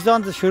آخر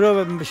میزان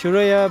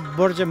شروع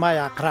برج ماه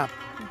عقرب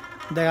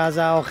دیگه، از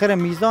آخر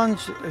میزان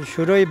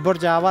شروع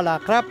برج اول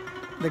عقرب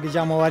دیگه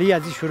جمع‌آوری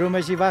از این شروع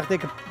میشه. وقتی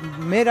که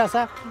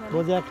میرسه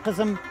باز یک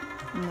قسم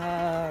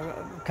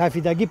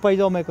کافیدگی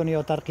پیدا میکنه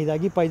یا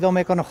ترقیدگی پیدا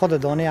میکنه خود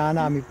دانه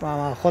انار،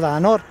 خود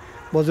انار.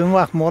 باز اون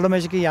وقت معلوم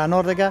میشه که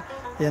انار دیگه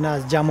یعنی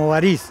از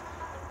جمع‌آوری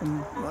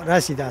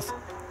رسیده است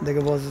دیگه.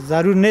 باز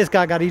ضرور نیست که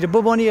اگر این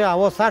ببانی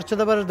هوا سرد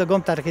شده بره دیگه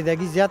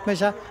ترقیدگی زیاد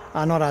میشه،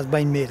 انار از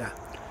بین میره.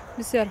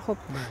 بسیار خوب.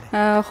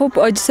 خوب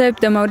آجی صاحب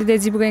در مورد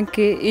ازی بگوین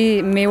که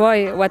این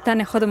میوه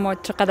وطن خود ما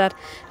چقدر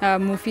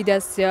مفید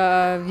است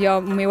یا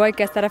میوه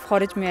که از طرف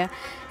خارج میه،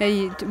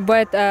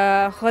 باید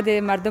خود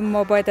مردم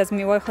ما باید از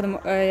میوه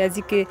خود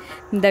ازی که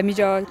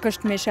دمیجا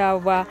کشت میشه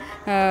و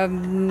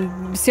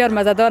بسیار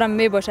مزه‌دار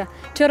می باشه،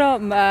 چرا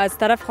از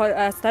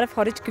طرف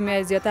خارج که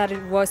میه زیادتر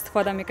و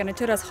استفاده میکنه،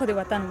 چرا از خود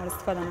وطن ما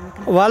استفاده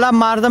نمیکنه؟ والا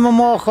مردم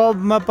ما خب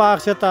ما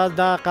پخش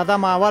در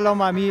قدم اول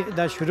هم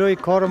در شروع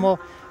کار ما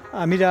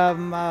امیر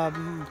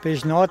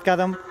پیشنهاد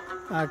کردم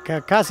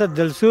که کس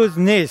دلسوز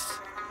نیست.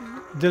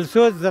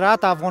 دلسوز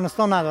زراعت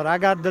افغانستان نداره.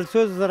 اگر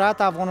دلسوز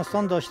زراعت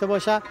افغانستان داشته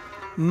باشه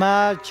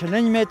ما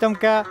چالش میتونم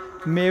که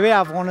میوه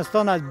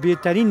افغانستان از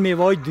بهترین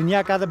میوه های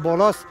دنیا کرده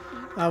بالاست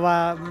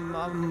و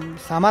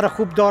ثمر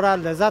خوب داره،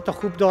 لذت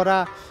خوب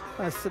داره،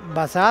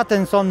 به صحت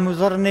انسان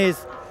مضر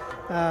نیست.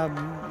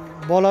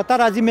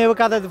 بالاتر از این میوه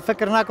کرده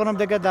فکر نکنم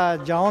دیگه در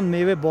جهان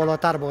میوه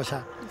بالاتر باشه.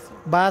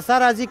 به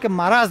اثر از این که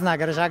مرض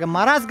نگرشه، اگر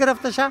مرض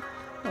گرفته شه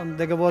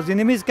دیگه بازی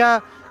نمیست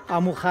که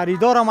امو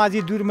خریدارم از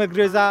این دور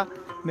میگریزه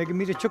میگه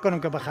میره چه کنم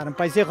که بخرم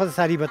پیسه خود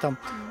سری بتم.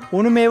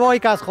 اونو میوه‌ای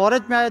که از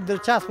خارج میاد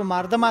دلچسب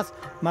مردم است،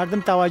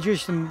 مردم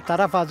توجهش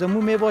طرف از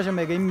امو میباشه،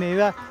 میگه این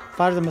میوه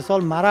فرض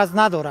مثال مرض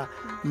نداره،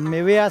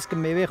 میوه است که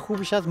میوه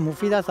خوبش است،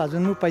 مفید است، از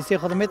اونو پیسه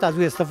خود میت از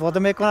او استفاده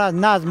میکنه،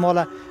 نه از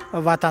مال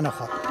وطن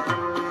خود.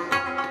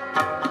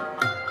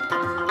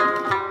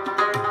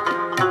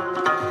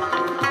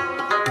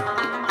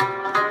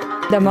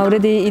 در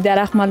مورد این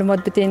درخت معلومات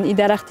بتین. این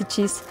درخت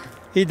چیست؟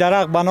 این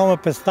درخت به نام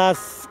پسته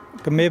است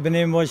که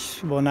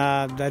میبینیمش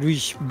در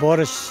رویش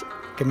بارش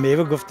که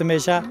میوه گفته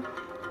میشه،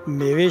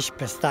 میوهش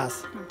پسته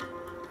است.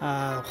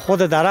 خود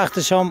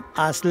درختش هم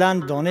اصلا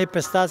دانه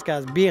پسته است که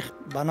از بیخ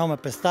به نام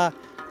پسته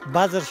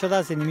بذر شده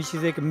است. اینمی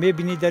چیزی که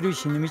میبینی در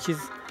رویش، اینمی چیز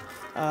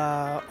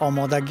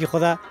آمادگی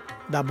خود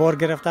در بار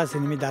گرفته است.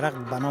 اینمی درخت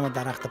به نام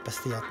درخت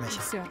پسته یاد میشه.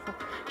 بسیار خوب.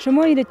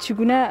 شما این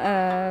چگونه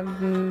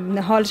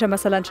نهالش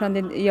مثلا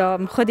شاندین یا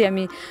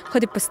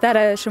خود پسته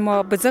را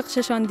شما بزقش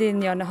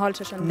شاندین یا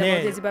نهالش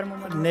شاندین؟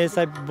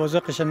 نه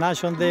بزقش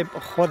نشانده،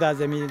 خود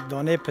از این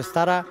دانه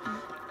پسته را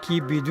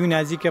که بدون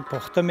از اینکه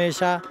پخته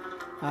میشه،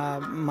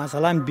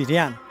 مثلا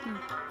بیریان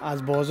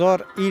از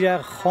بازار ایره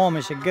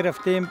خامش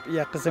گرفتیم.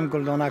 یک قسم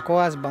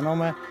گلدانک‌ها است به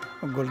نام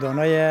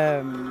گلدانای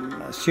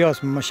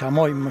سیاس،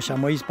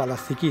 مشمایی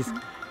پلاستیکی است.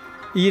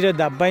 ایره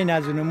در بین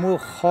از نمو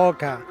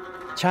خاک،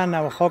 چند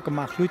نوع خاک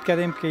مخلوط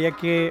کردیم که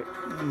یکی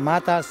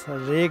مات است،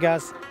 ریگ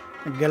است،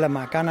 گل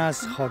مکن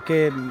است،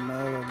 خاک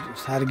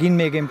سرگین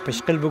میگیم،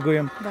 پشقل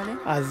بگویم،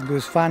 از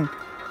گوسفند.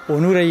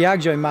 اونور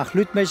یک جای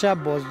مخلوط میشه،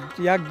 باز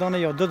یک دانه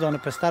یا دو دانه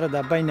پسته را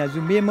در بین از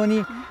اون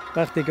میمونی.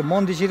 وقتی که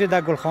ماندی شیره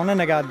در گلخانه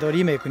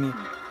نگهداری میکنی،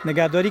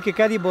 نگهداری که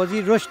کردی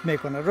بازی رشد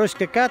میکنه. رشد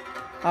که کرد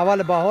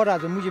اول بهار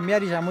از موج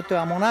میاریش همون تو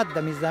امانت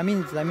دمی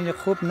زمین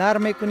خوب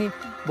نرم میکنی.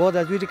 بعد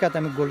از ویری که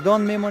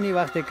گلدان میمونی.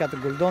 وقتی که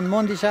گلدان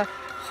ماندیشه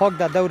خاک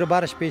در دور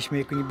برش پیش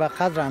میکنی به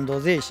قدر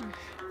اندازهش.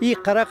 این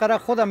قره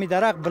خود می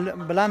درخت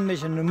بلند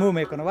میشه، نمو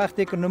میکنه.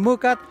 وقتی که نمو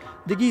کرد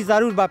دیگه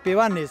ضرور با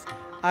پیوند نیست.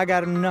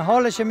 اگر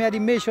نهالش میاری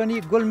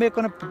میشونی گل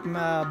میکنه،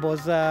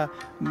 باز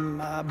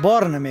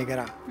بار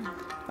نمیگیره.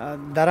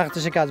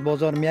 درختش که از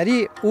بازار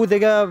میاری او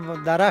دیگه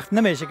درخت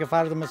نمیشه که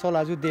فرض مثال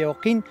از او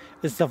دیاقین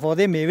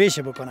استفاده میوهش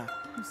بکنه.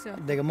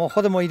 دیگه ما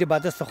خود این به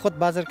دست خود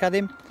بذر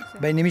کردیم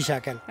به اینمی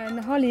شکل.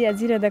 نهالی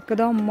از این در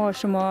کدام ما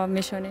شما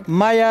میشونید؟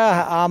 ما یا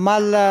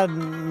عمل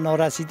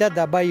نارسیده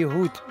در بای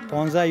یهود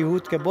 15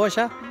 یهود که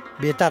باشه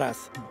بهتر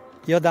است،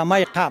 یا در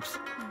مای قبض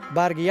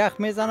برگ یخ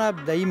میزنه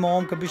در این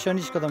ماهم که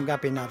بشانیش کدام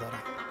گپی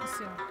نداره.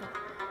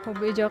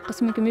 خب اینجا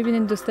قسمی که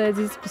میبینید دوستای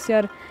عزیز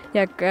بسیار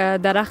یک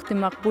درخت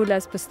مقبول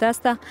از پسته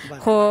است.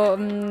 خب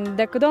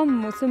در کدام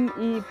موسم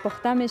این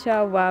پخته میشه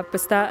و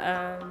پسته؟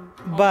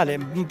 بله،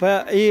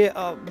 این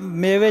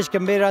میوهش که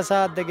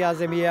میرسه دیگه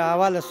از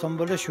اول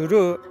سنبله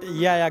شروع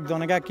یک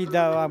دانگه که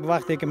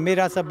وقتی که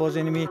میرسه باز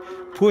اینمی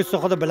پوست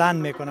خود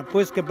بلند میکنه.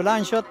 پوست که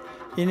بلند شد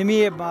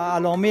اینمی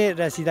علامه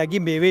رسیدگی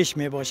میوهش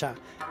میباشه.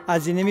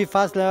 از اینمی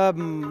فصل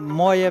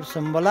ماه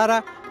سنبله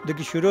را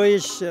دیگه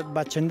شروعش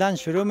با چندن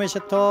شروع میشه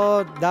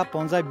تا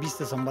 10-15-20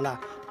 سنبله.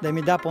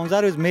 دمی 10-15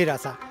 روز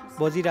میرسه.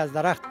 بازی را از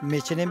درخت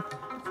میچنیم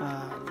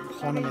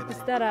خانه میبریم.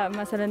 پسته را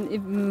مثلا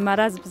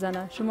مرض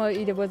بزنه، شما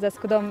ایده باز از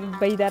کدام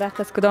به این درخت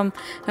از کدام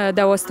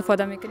دوا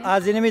استفاده میکنید؟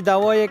 از اینمی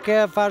دوایی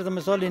که فرض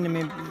مثال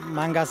اینمی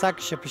منگسک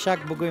شپشک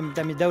بگویم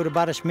دمی دور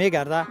برش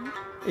میگرده،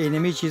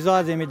 اینمی چیزا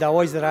از اینمی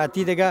دوای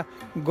زراعتی دیگه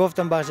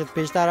گفتم باشد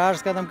پیشتر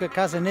عرض کردم که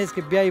کسی نیست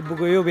که بیای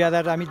بگویو بیا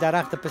در همین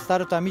درخت پسته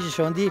رو تو همیشه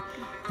شاندی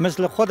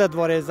مثل خودت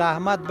واره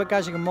زحمت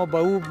بکشی که ما با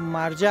او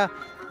مرجع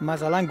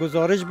مثلا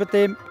گزارش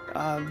بتیم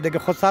دیگه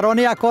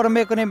خودسرانه یک کار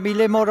میکنیم،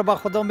 میله ما رو با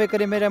خدا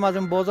میکنیم، میریم از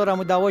اون بازار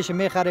همون دوایش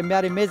میخریم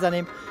میاریم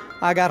میزنیم.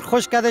 اگر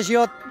خوش کدش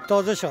یا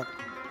تازه شد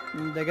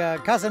دیگه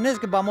کسی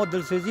نیست که با ما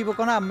دلسوزی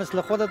بکنه.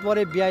 مثل خودت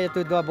واره بیای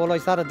تو دو بالای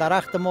سر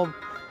درخت ما،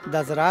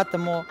 در زراعت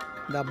ما،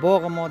 در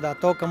باغ ما، در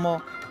تاک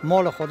ما،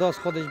 مال خداست،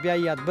 خودش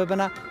بیاید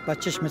ببینه با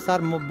چشم سر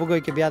ما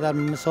بگوی که بیا در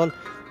مثال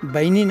به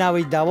این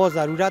نوع دوا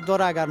ضرورت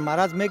داره. اگر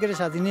مرض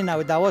میگیرش از این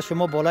نوع دوا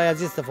شما بالای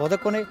از استفاده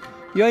کنید،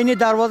 یا این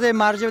دروازه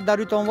مرجع در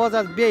روی تنواز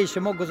از بیای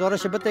شما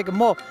گزارش بده که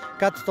ما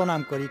کتتون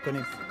همکاری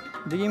کنیم.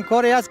 دیگه این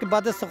کاری است که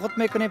بعد از خود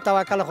میکنیم،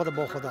 توکل خود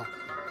با خدا.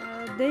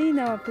 در این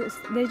نوع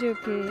دیجو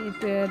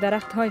که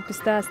درخت های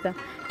پسته است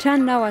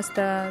چند نوع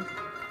است؟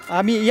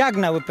 امی یک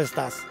نوع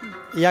پسته است.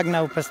 یک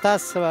نوع پسته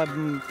است و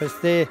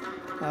پسته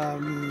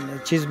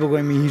چیز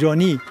بگویم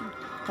ایرانی.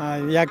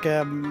 یک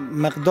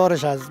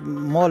مقدارش از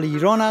مال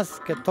ایران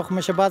است که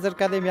تخمش بذر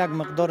کردیم، یک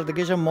مقدار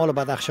دیگه مال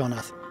بدخشان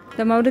است.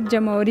 در مورد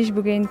جمع‌آوریش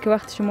بگین که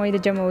وقت شما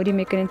این جمع‌آوری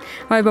میکنین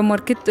آیا به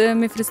مارکت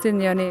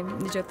میفرستین یا نه؟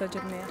 اینجا تاجر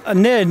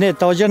میاد؟ نه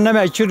تاجر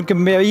نمیاد، چون که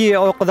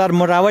این قدر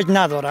مروج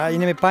نداره.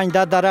 این 5-10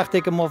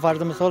 درختی که ما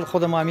فرض مثال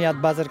خود ما همیت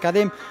بذر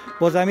کردیم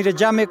باز امیر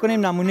جمع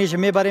میکنیم، نمونهش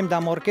میبریم در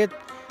مارکت.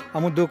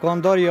 همون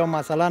دکاندار یا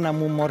مثلا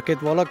همون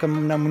مارکت والا که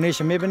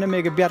نمونهش میبینه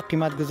میگه بیار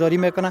قیمت گذاری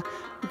میکنه،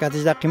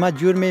 کاتش در قیمت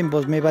جور مییم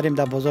باز میبریم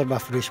در بازار به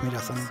فروش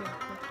میرسونیم.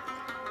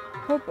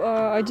 خب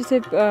آجی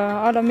صاحب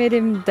حالا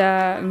میریم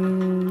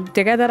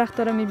دیگه درخت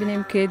رو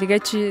میبینیم که دیگه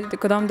چی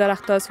کدام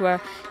درخت هست و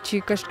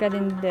چی کشت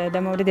کردین در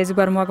مورد از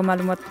بر ما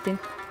معلومات بدین.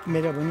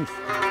 مهربانی.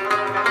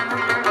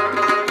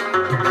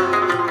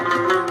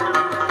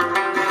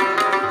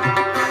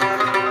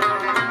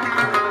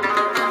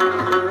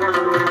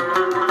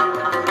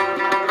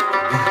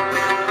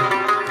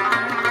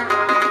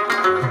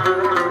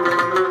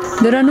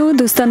 درانو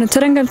دوستانو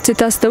څنګه چې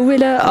تاسو ته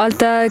ویل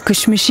آلته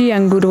کشمشي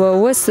انګور و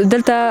اوس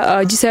دلته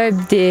حاجي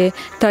صاحب د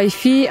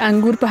طایفي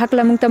انګور په حق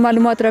موږ ته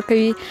معلومات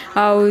راکوي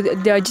او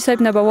د حاجي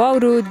صاحب نه به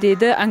واورو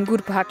د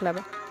انګور په حق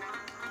لبه.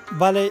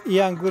 بله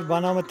این انگور به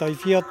نام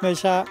طایفیات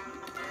میشه.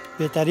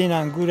 بهترین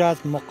انگور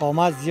است،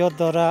 مقاومت زیاد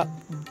داره،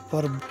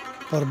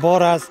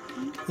 پربار است،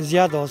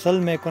 زیاد حاصل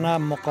میکنه.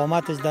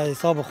 مقاومتش در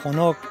حساب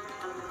خنک،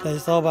 در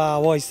حساب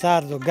هوای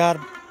سرد و گرم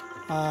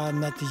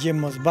نتیجه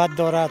مثبت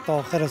داره، تا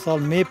آخر سال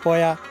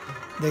میپایه.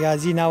 دیگه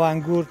از این نوع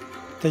انگور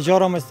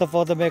تجار هم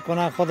استفاده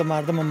میکنه. خود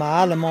مردم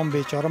محل ما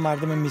بیچاره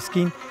مردم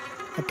مسکین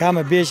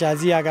کم بیش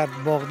از این اگر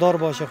باغدار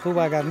باشه خوب،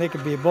 اگر نه که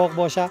بی باغ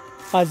باشه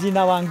از این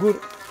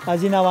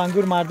نوع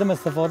انگور مردم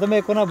استفاده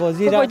میکنه.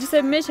 بازی را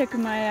خب میشه که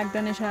ما یک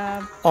دانش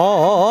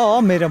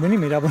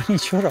مهربانی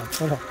چرا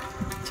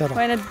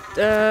پایین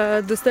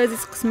دوستای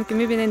عزیز قسمی که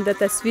میبینین در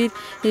تصویر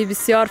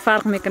بسیار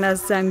فرق میکنه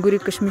از انگور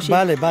کشمشی.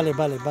 بله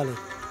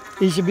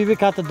ایش بیبی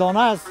کت دانه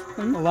است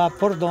و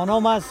پر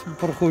دانه است،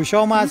 پر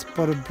خوشام است،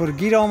 پر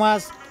گیرام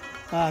است.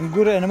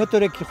 انگور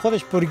اینطوره که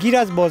خودش پرگیر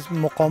است، باز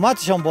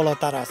مقاومتش هم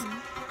بالاتر است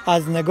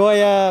از نگاه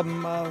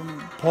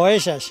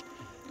پایشش.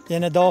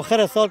 یعنی در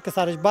آخر سال که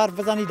سرش برف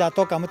بزنی در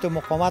تا کمتو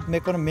مقاومت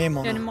میکنه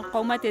میمونه. یعنی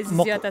مقاومت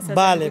زیاد است.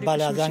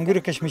 بله از انگور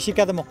کشمشی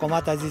که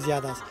مقاومت از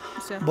زیاد است.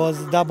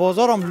 باز در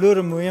بازار هم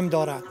لور مهم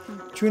داره،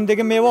 چون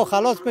دیگه میوه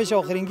خلاص میشه،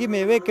 آخرینگی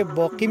میوه که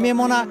باقی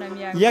میمونه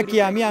یکی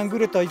همین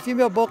انگور طایفی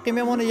باقی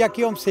میمونه،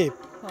 یکی هم سیب.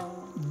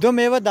 دو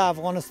میوه در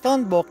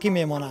افغانستان باقی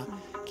میمونه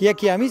که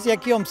یکی همیست،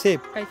 یکی هم سیب.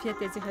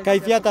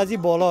 کیفیت از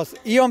این بالاست.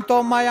 این هم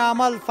تا مای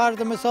عمل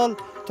فرض مثال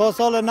تا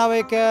سال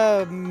نوی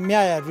که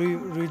میایه روی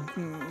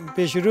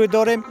پیش روی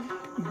داریم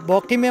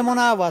باقی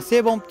میمونه و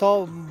سیب هم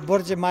تا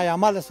برج مای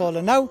عمل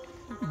سال نو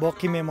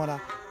باقی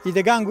میمونه. این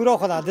دیگه انگورا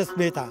خود دست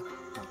بیته،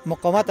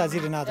 مقاومت از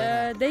این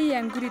نداره. دی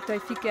انگوری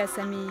طایفی که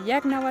اسمی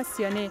یک نوع است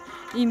یا نه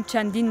این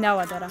چندین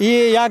نوع داره؟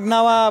 این یک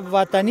نوع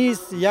وطنی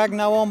است، یک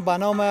نوع به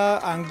نام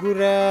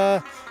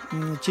انگور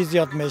چیز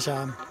یاد میشه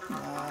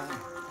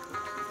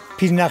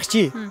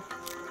پیرنقشی،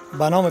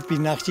 به نام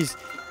پیرنقشی است.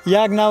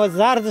 یک نوع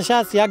زردش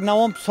است، یک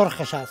نوع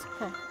سرخش است.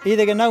 این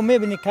دیگه نوع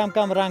میبینی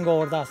کم رنگ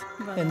آورده است.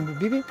 این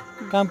ببین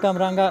کم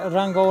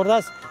رنگ آورده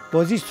است،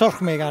 بازی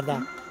سرخ میگرده.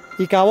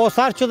 این که هوا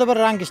سرد شده بر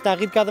رنگش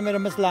تغییر کرده میره،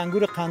 مثل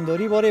انگور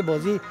قنداری باره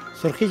بازی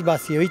سرخیش به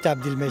سیاهی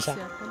تبدیل میشه.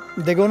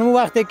 دیگه اون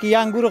وقتی که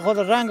انگور خود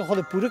رنگ خود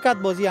پوره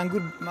کرد، بازی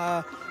انگور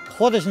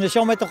خودش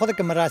نشان میده خود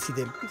که ما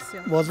رسیدیم.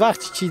 باز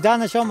وقت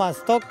چیدن نشان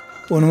استاک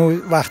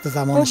اون وقت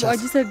زمانش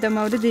است. خب آجی در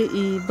مورد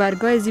این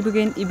برگای زی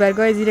بگین، این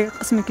برگای زی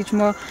قسمی که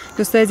شما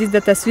دوستای عزیز در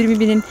تصویر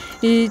میبینین،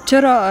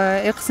 چرا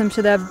این قسم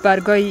شده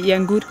برگای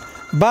انگور؟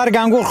 برگ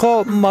انگور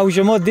خب ما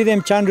شما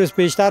دیدیم چند روز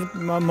پیشتر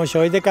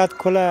مشاهده کرد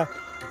کل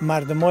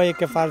مردمایی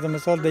که فرض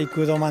مثال در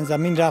کدام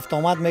زمین رفت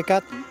آمد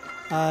میکرد،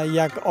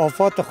 یک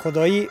آفات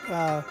خدایی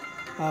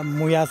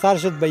میسر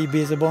شد به این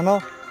بیزبانا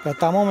و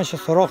تمامش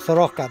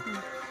سراخ کرد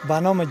به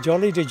نام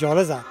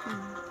جاله زد.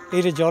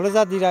 این جاله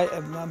زد،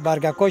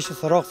 برگکایش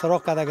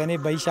سراخ کرد، اگه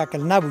به این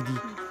شکل نبودی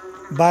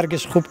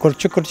برگش خوب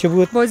کرچه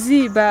بود.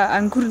 بازی به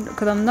انگور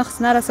کدام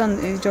نقص نرسان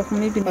اینجا خود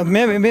میبینید؟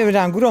 میبینید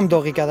انگور هم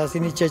داغی کرده است.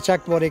 این چک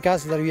باریک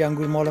است در روی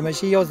انگور ماله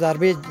میشه یا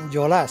ضربه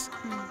جاله است.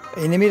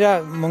 این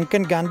میره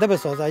ممکن گنده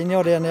بسازه. این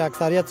یعنی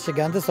اکثریتش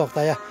گنده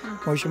ساخته.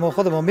 ما شما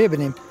خودمون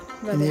میبینیم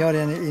این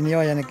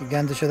یعنی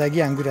گنده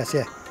شدگی انگور است.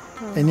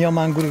 این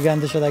انگور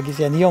گنده شدگی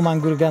است. این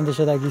انگور گنده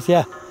شدگی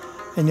است.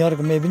 این که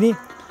میبینی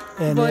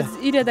باز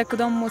ایره در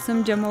کدام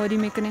موسم جمع‌آوری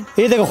میکنین؟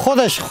 این دیگه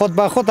خود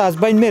به خود از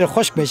بین میره،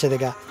 خشک میشه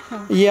دیگه.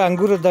 این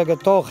انگور دیگه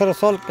تا آخر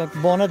سال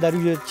بانه در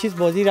روی چیز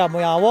بازی را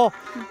هوا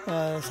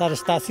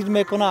سرش تاثیر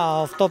میکنه،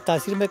 آفتاب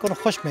تاثیر میکنه،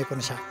 خشک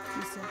میکنه شه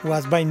و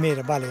از بین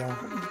میره. بله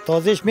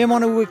تازهش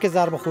میمانه و که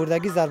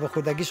ضربه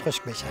خوردگیش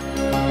خشک میشه.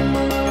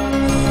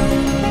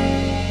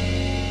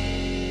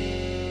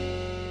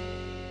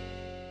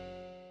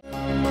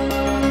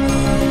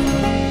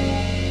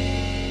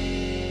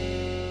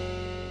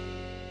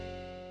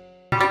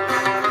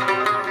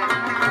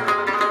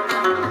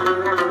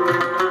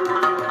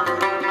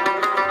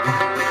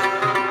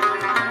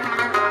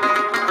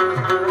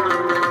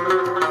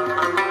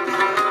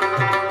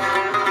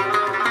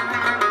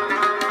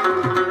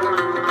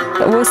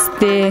 اوس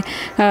د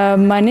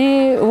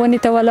منی ونې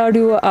ته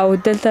ولاړو او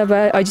دلته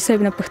به حاجي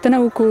صاحب نه پوښتنه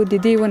وکړو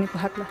د دې ونې په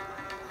هکله.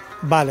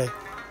 بله،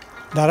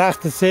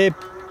 درخت سیب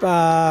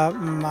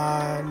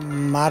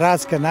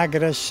مرض که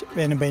نگرش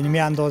به اینمی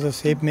اندازه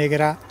سیب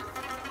میگیره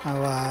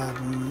و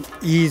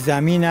این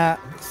زمین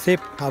سیب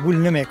قبول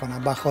نمیکنه.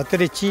 به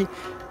خاطر چی؟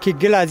 که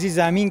گل از این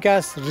زمین که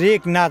است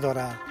ریگ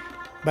نداره،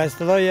 به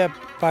اصطلاح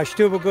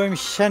پشتو بگویم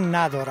شن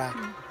نداره.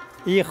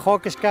 این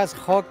خاکش که است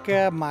خاک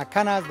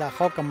مکن است. در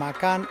خاک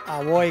مکن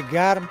هوای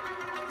گرم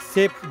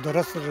سیب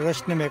درست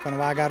رشد نمیکنه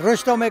و اگر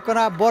رشد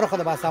میکنه بار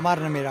خود به ثمر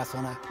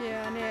نمیرسونه.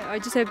 یعنی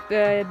حاجی صاحب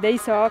در این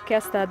ساعه که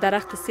است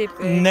درخت سیب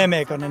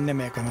نمیکنه.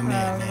 نه.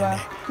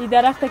 این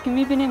درخت که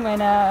میبینیم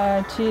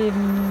اینا چی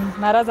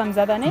مرض هم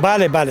زده نه؟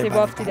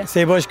 بله.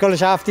 سیب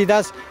اشکالش هفتیده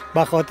است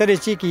به خاطر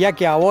چی که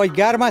یکی هوای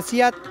گرم است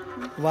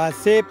و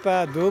سیب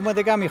دوم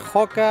دیگه می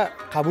خاک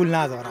قبول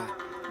نداره.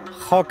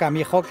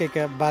 خاکی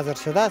که بذر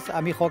شده است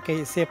امی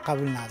خاک سیب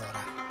قبول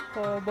نداره.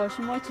 خب با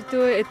شما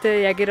چطور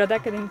یک اراده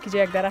کردیم که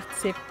یک درخت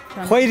سیب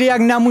خیلی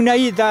یک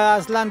نمونه‌ای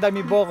اصلا در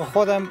می باغ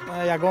خودم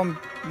یکم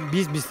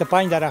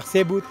 20-25 درخت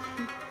سیب بود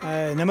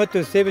نماد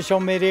تو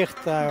سیبشان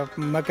میریخت.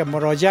 من که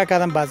مراجعه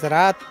کردم به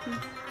زراعت،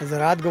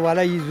 زراعت گفت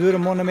والا این زور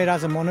ما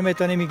نمیرسه، ما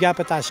نمیتونیم این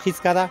گپ تشخیص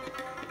کرده.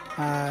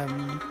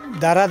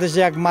 درش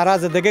یک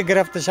مرض دیگه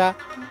گرفته شه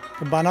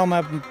که به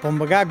نام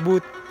پنبگک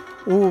بود.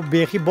 او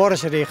بیخی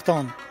بارش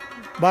ریختان.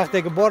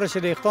 وقتی که بارش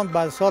ریختان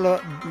به سال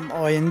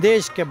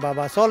آیندهش که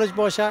به سالش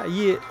باشه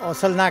این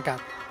حاصل نکرد.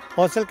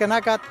 حاصل که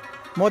نکرد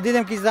ما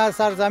دیدیم که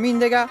سرزمین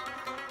دیگه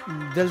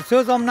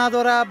دلسوز هم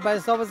نداره به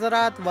حساب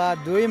زراعت و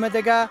دویم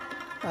دیگه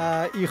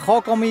این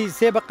خاک هم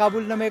سیب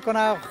قبول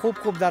نمیکنه.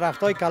 خوب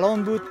درخت های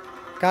کلان بود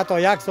که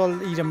حتی یک سال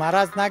این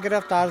مرض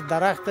نگرفت. از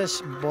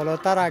درختش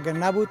بالاتر اگر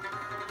نبود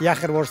یک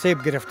خروار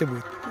سیب گرفته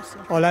بود.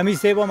 عالمی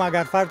سیب هم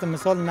اگر فرض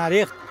مثال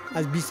نریخت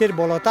از 20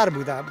 بالاتر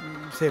بوده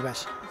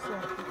سیبش.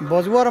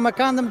 بازوار ما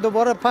کندم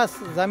دوباره پس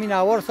زمین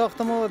اوار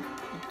ساختم و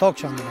تاک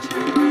شانده بشه.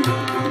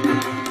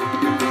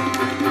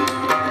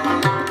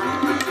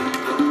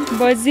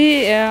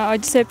 بازی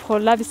آجی صاحب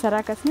خلابی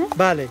سرک است نه؟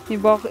 بله.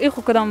 این باغ ای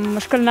خود کدام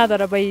مشکل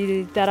نداره با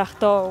این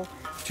درخت‌ها؟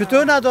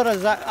 چطور نداره؟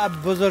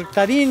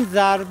 بزرگترین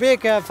ضربه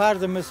که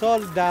فرض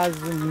مثال از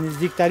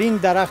نزدیکترین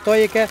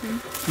درختایی که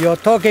یا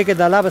تاکی که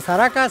در لب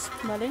سرک است،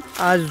 بله.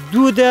 از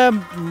دود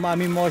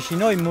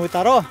ماشینای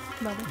موترها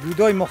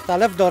دودای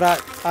مختلف داره،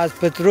 از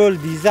پترول،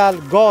 دیزل،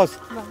 گاز.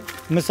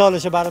 بله.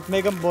 مثالش برات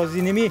میگم،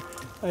 بازی نمی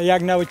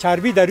یک نوع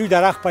چربی در روی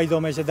درخت پیدا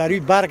میشه، در روی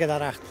برگ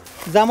درخت.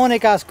 زمانی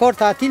که از کار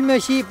تعطیل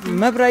میشی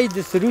مبرای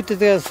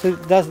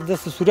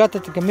دست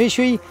صورتت که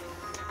میشوی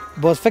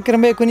باز فکر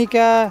میکنی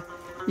که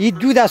این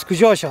دود از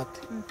کجا شد،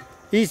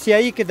 این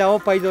سیاهی که دوا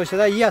پیدا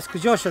شده این از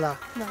کجا شده.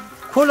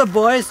 کل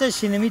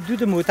باعثش اینمی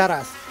دود موتر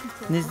است.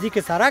 نزدیک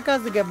سرک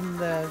است دیگه،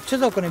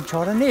 چیزا کنیم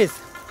چاره نیست.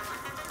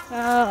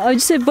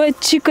 آجی باید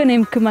چی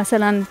کنیم که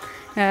مثلا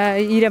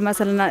ایره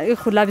مثلا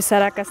خلابی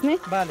سرک است نه؟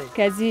 بله.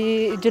 که از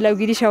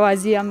جلوگیری شو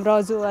از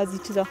امراض و از این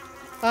چیزا.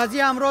 از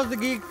این امراض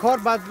دیگه کار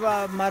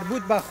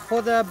مربوط به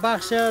خود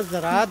بخش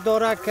زراعت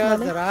داره که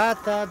بله. زراعت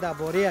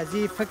درباره از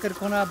این فکر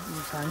کنه،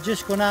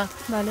 سنجش کنه.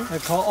 بله.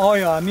 که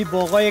آیا همی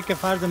باغایی که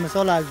فرض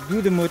مثال از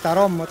دود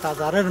موترها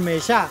متضرر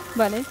میشه،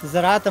 بله.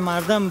 زراعت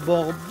مردم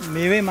با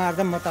میوه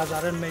مردم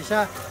متضرر میشه،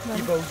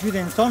 این با وجود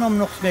انسان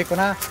هم نقص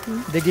میکنه.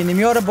 دیگه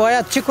نمیاره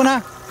باید چی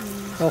کنه؟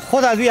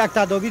 خود از یک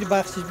تدابیر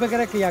بخشش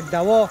بگیره که یک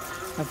دوا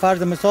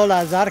فرض مثال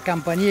از هر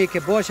کمپانی که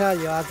باشه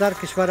یا از هر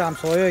کشور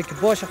همسایه‌ای که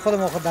باشه، خود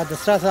ما خود در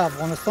دسترس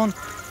افغانستان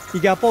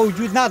این گپا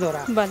وجود نداره.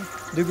 بله.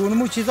 دیگه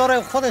اونمو چیزا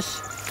رو خودش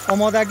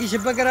آمادگیش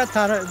بگیره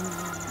که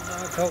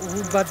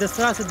به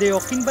دسترس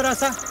دیاقین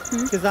برسه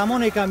که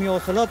زمانی که می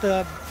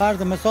حاصلات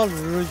فرض مثال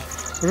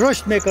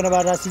رشد میکنه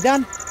بر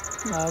رسیدن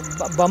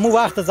با مو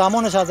وقت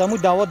زمانش از امو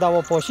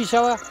دوا پاشی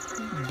شوه،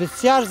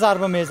 بسیار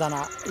ضربه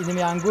میزنه.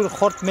 اینمی انگور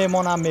خرد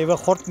میمونه، میوه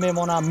خرد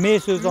میمونه،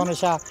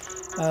 میسوزانشه،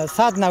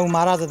 100 نوع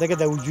مرض دیگه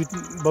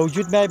به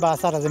وجود میای به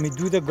اثر از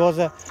دود گاز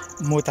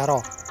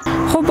موترها.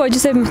 خب آجی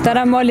صاحب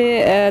محترم، مال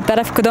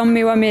طرف کدام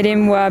میوه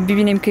میریم و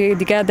ببینیم که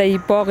دیگه در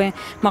این باغ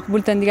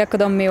مقبول تن دیگه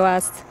کدام میوه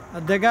است؟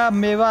 دیگه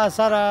میوه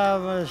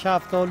اثر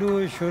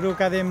شفتالو شروع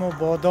کردیم و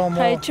بادام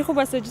و چی خوب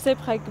است آجی صاحب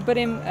خیلی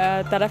بریم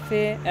طرف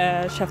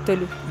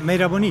شفتالو.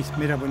 مهربانی است.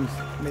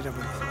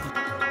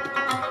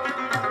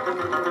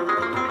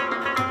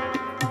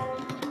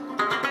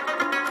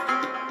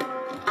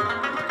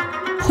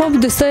 خب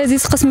دوستای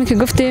عزیز، قسمی که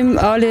گفتیم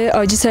آل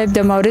آجی صاحب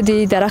در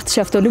مورد درخت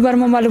شفتالو بر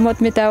ما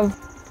معلومات میده.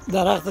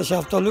 درخت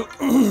شفتالو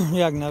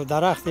یک نوع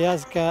درختی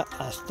است که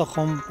از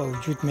تخم به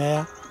وجود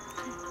میاد.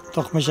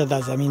 تخمش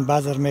در زمین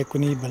بذر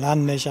میکنی، بلند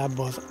میشه،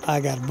 باز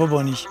اگر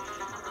ببانیش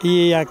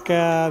این یک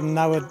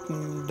نوع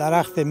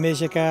درخت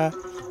میشه که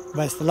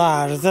به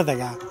اصطلاح عرضه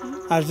دیگه.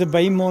 عرضه به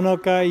این معنی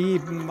که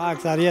این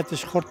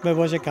اکثریتش خرد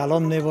میباشه،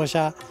 کلان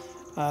میباشه،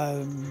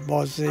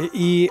 باز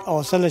این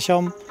حاصلش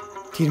هم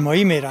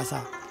تیرمایی میرسه.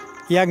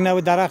 یک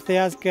نوع درختی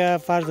است که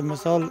فرض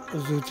مثال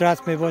زودرس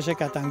میباشه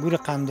که انگور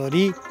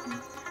قنداری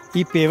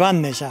این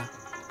پیوند میشه.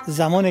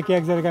 زمانی که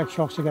یک ذره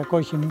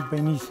شاخشگکایش به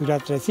این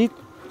صورت رسید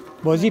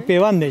بازی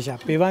پیوند میشه.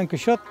 پیوند که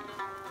شد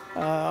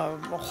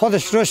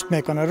خودش رشد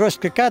میکنه. رشد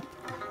که کرد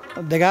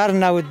دیگه هر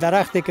نوع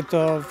درختی که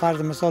تو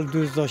فرض مثال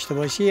دوست داشته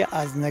باشی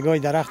از نگاه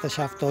درخت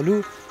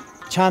شفتالو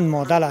چند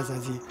مدل از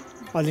این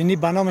حالینی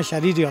به نام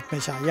شریر یاد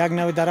میشه. یک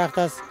نوع درخت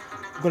است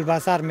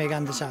گلبسر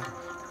میگندشه،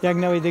 یک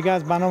نوع دیگه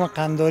از به نام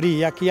قنداری،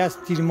 یکی از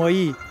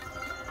تیرمایی،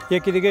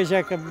 یکی دیگه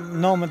یک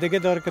نام دیگه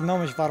داره که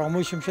نامش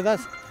فراموشم شده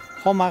است.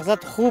 خب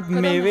مغزت خوب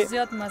میوه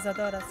زیاد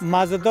مزه‌دار است.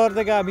 مزه‌دار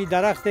دیگه همین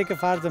درختی که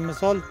فرض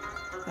مثال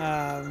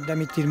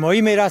دمی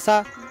تیرمایی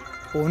میرسه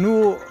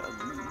اونو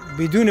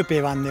بدون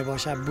پیوند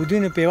میباشه.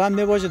 بدون پیوند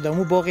میباشه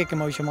دمو باقی که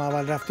ما شما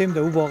اول رفتیم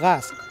دو باغ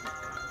است.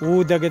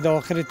 او دیگه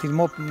داخل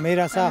تیرما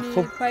میرسه.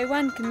 خوب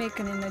پیوند که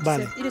میکنین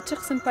بله. ایره چه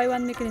قسم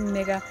پیوند میکنین؟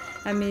 میگه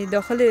امی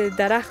داخل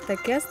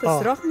درخت که است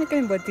سوراخ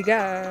میکنین با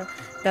دیگه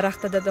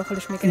درخت در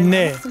داخلش میکنین؟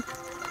 نه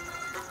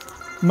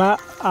ما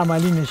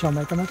عملی نشان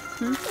میکنم.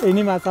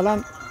 اینی مثلا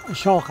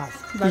شاخ است.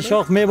 بله. این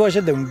شاخ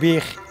میباشه دم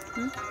بیخ.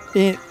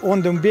 این اون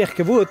دم بیخ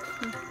که بود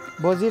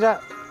بازی را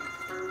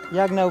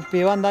یک نوع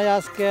پیوند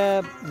است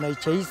که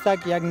نیچه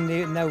است، یک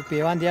نوع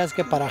پیوندی است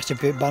که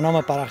به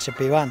نام پرخش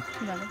پیوند.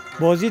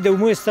 بازی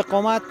دومو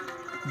استقامت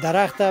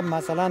درخت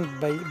مثلا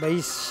به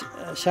این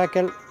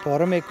شکل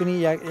پاره میکنی،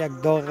 یک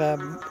داغ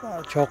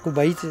چاقو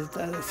به این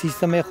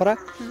سیستم میخوره.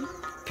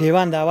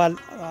 پیوند اول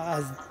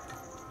از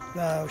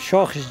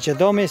شاخش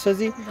جدا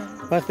میسازی،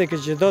 وقتی که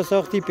جدا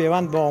ساختی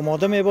پیوند با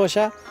آماده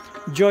میباشه،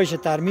 جایش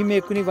ترمیم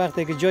میکنی.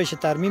 وقتی که جایش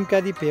ترمیم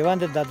کردی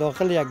پیوند در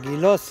داخل یک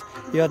گیلاس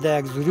یا در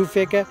یک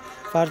ظروفی که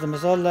فرض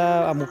مثال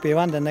امو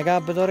پیوند نگه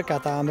بداره که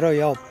تا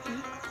همراه آب،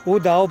 او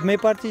در آب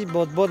میپرتی،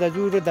 بعد از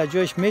او رو در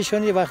جایش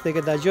میشوندی. وقتی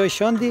که در جای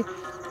شاندی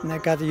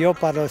نکرد یا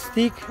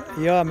پلاستیک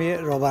یا همی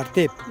رابر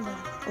تیپ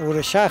او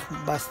رو شخ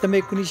بسته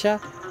میکنیشه.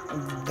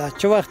 در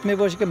چه وقت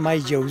میباشه که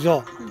مای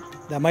جوزا،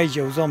 در مای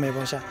جوزا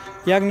میباشه.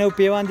 یک نوع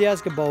پیوندی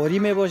است که باوری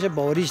میباشه،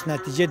 باوریش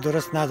نتیجه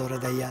درست نداره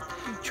دیت،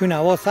 چون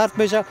هوا سرد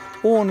میشه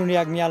اون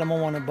یک میال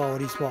مامان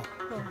باوریست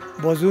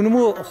باز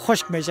اونمو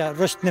خشک میشه،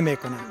 رشد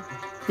نمیکنه.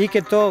 ای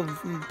که تو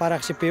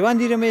پرخش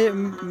پیوندی رو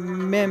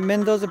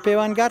مندازه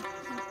پیوندگر،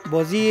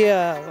 بازی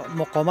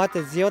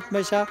مقاومت زیاد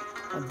میشه،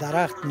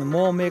 درخت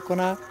نمو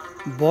میکنه،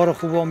 بار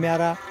خوب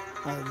میاره،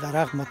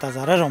 درخت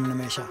متضرر هم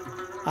نمیشه،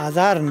 از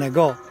هر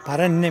نگاه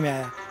پرند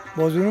نمیآید.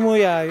 باز اونمو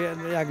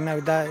یک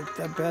نوع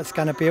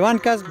اسکان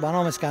پیوند کس به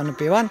نام اسکان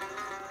پیوند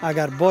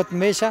اگر باد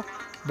میشه،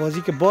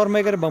 بازی که بار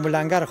میگیره با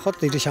ملنگر خود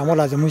تیر شمال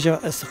از موج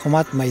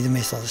استقامت میده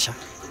میسازه.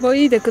 با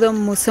این کدام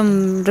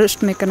موسم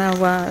رشد میکنه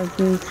و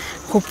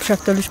خوب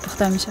شفتالوش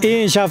پخته میشه؟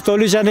 این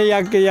شفتالوش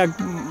یک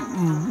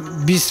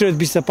 20 روز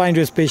 25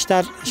 روز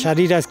پیشتر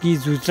شریر است که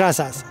زودرس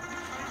است.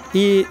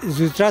 این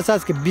زودرس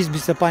است که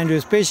 20-25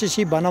 روز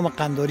پیششی به نام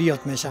قنداری یاد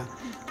میشه.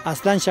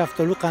 اصلا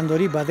شفتالو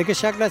قنداری بعد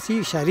شکل است،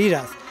 این شریر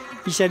است.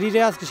 این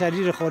شریر است که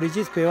شریر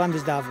خارجی است، پیوندش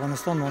در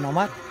افغانستان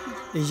نامد.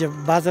 اینجا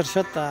بازار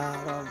شد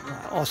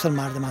اصل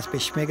مردم از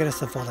پیش میگیره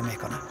استفاده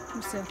میکنه.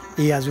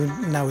 این از اون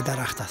نوع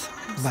درخت است.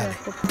 بله.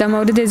 در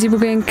مورد ازی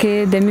بگوین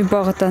که دمی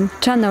باغتان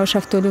چند نوع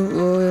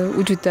شفتالو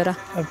وجود داره؟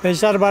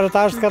 پیشتر برات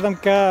عرض کردم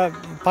که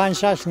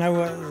 5-6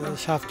 نوع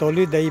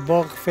شفتالو در این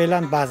باغ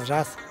فعلا بذر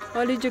است.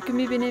 حالی جو که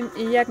میبینیم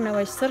یک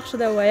نوعش سرخ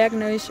شده و یک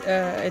نوعش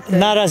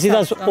نرسیده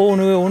است.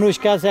 اونوش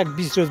که از یک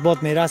 20 روز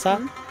بعد میرسه.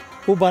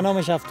 او به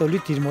نام شفتالو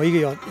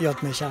تیرمایی یاد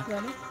میشه.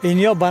 این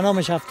یا به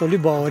نام شفتالو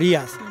باوری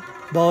است.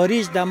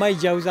 باوریش در مای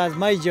جوز، از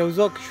مای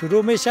جوزا که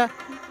شروع میشه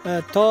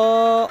تا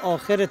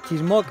آخر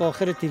تیر ماه، که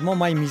آخر تیر ماه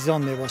مای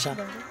میزان میباشه.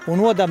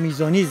 اونو در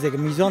میزانی است دیگه،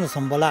 میزان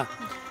سنبله.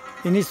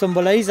 اینی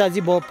سنبله ایست از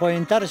این با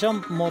پایین ترش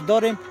هم ما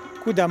داریم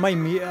که در مای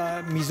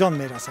میزان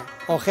میرسه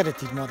آخر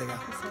تیر ماه دیگه.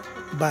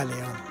 بله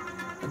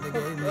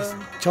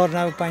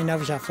 4-5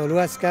 نوع شفتالو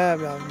است که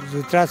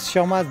زودرس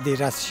شام است،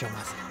 دیررس شام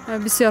است.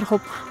 بسیار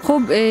خوب.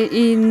 خب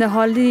این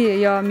حالی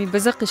یا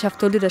میبزق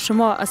شفتالو را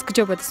شما از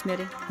کجا به دست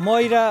میارید؟ ما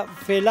ایرا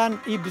فعلا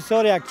این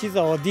بسیار یک چیز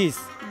عادی است.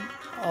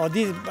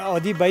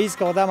 عادی به ایست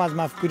که آدم از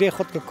مفکوره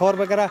خود که کار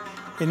بگیره،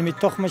 یعنی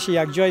تخمش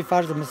یک جای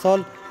فرض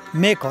مثال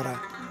میکاره.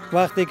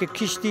 وقتی که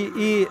کشتی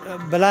ای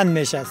بلند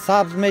میشه،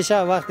 سبز میشه،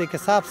 وقتی که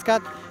سبز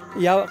کرد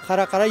یا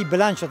قرقره‌ای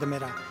بلند شده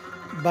میره.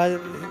 با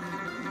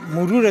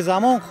مرور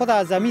زمان خود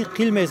از زمین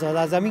قیل میسازه.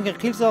 از زمین که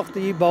قیل ساخته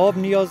ای به آب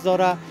نیاز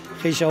داره،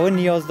 خیشاوه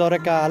نیاز داره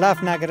که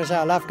علف نگرشه.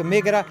 علف که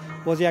میگره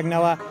باز یک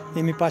نوع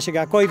نمی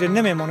پشگکایی رو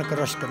نمیمونه که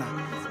رشد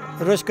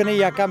کنه.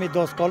 یک کمی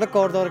دستکاله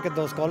کار داره که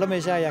دستکاله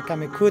میشه، یک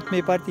کمی کوت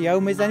میپرتی یا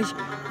میزنیش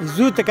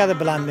زود تکده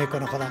بلند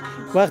میکنه خدا.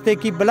 وقتی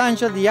که بلند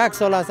شد یک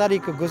سال اثری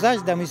که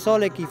گذشت، در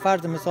مثال که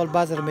فرض مثال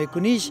بذر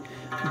میکنیش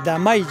در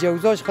مای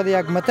جوزاش خود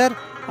 1 متر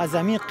از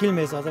زمین قیل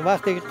میسازه.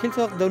 وقتی که قیل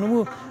ساخت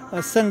دونمو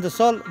سند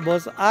سال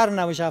باز هر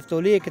نوع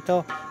شفتالویی که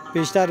تا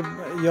بیشتر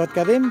یاد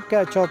کردیم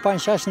که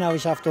 4-5-6 نوع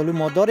شفتالو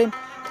ما داریم.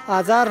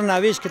 از هر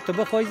نوعش که تو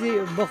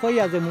بخوای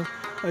از اون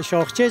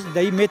شاخچش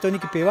دایی میتونی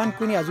که پیوند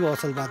کنی، از او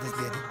حاصل بعد از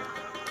بیاری.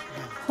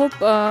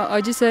 خب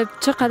آجی صاحب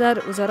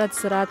چقدر وزارت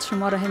زراعت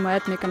شما را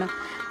حمایت میکنه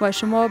و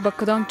شما با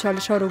کدام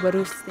چالش ها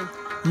روبرو هستید؟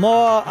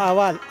 ما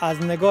اول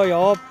از نگاه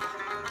آب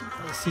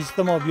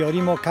سیستم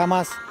آبیاری ما کم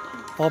است،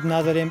 آب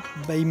نداریم،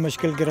 به این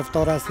مشکل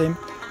گرفتار هستیم.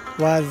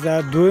 و از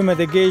دوم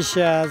دیگهش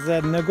از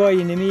نگاه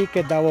اینمی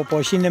که دوا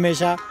پاشی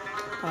نمیشه،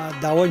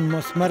 دوای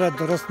مثمر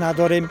درست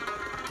نداریم،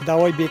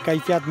 دوای بی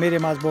کیفیت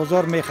میریم از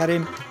بازار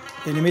میخریم.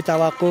 اینمی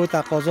توقع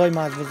تقاضای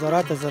ما از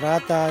وزارت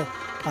زراعت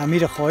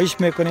امیر خواهش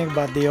میکنیم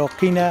با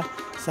دیاقین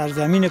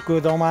سرزمین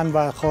کودامن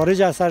و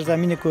خارج از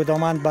سرزمین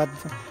کودامن بعد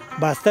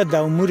بسته در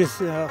امور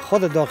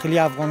خود داخلی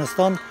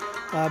افغانستان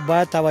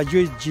باید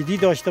توجه جدی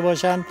داشته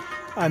باشند.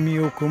 امی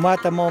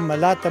حکومت ما،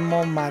 ملت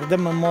ما،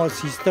 مردم ما،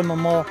 سیستم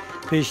ما،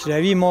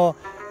 پیشروی ما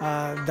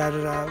در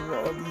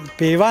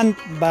پیوند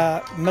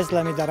به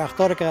مثل می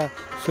درختار که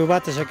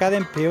صحبتش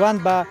کردیم،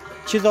 پیوند به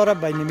چی داره؟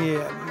 به اینمی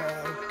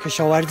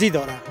کشاورزی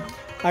داره.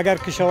 اگر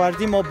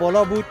کشاورزی ما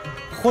بالا بود،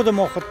 خود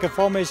ما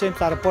خودکفا میشیم،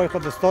 سر پای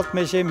خود استاد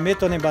میشیم،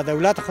 میتونیم به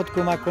دولت خود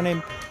کمک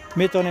کنیم،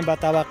 میتونیم به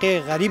طبقه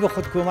غریب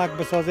خود کمک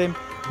بسازیم،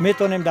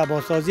 میتونیم در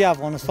بازسازی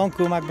افغانستان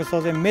کمک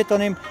بسازیم،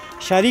 میتونیم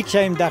شریک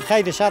شیم در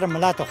خیر شر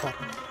ملت خود.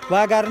 و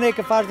اگر نه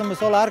که فرض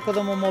مثال هر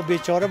کدوم ما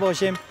بیچاره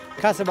باشیم،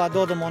 کس به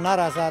داد ما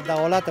نرسد، در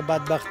حالت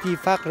بدبختی،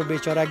 فقر،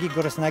 بیچارگی،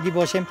 گرسنگی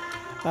باشیم،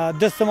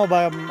 دست ما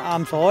به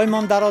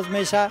همسایه‌مون دراز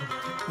میشه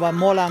و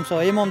مال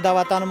همسایه‌مون در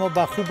وطن ما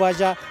به خوب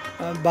وجه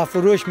به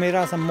فروش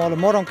میرسه. مال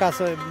ما رو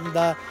کس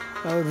در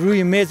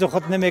روی میز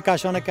خود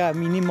نمیکشانه که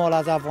مینی مال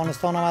از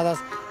افغانستان آمده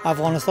است.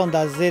 افغانستان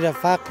در زیر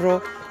فقر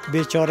و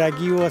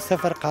بیچارگی و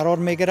صفر قرار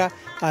میگیره.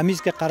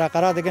 همیست که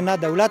قرقره دیگه نه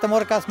دولت ما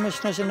رو کس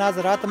میشناسه، نه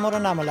زراعت ما رو،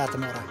 نه ملت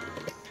ما رو.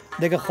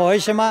 دیگه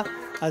خواهش ما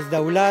از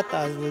دولت،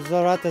 از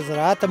وزارت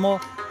زراعت ما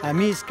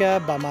همیست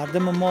که به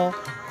مردم ما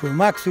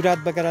کمک صورت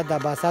بگیرد در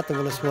بساط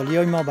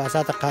ولسوالی‌های ما،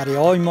 بساط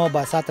قریه‌های ما،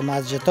 بساط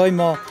مسجدهای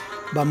ما،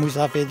 به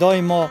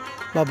موسفیدای ما،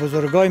 به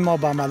بزرگای ما،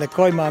 به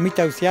ملکای ما همی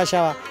توصیه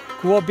شود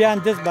که بیان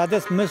دست به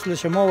دست مثل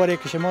شما وره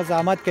که شما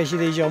زحمت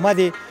کشیده اینجا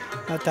آمدی،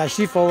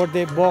 تشریف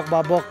آورده، باغ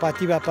به باغ،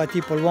 پتی به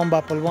پتی، پلوان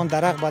به پلوان،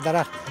 درخت به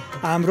درخت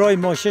همراه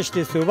ما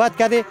ششت صحبت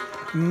کرده.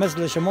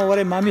 مثل شما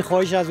وره من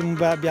خواهش از اون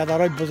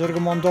بیادرای بزرگ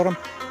ما دارم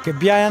که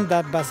بیاین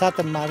در بساط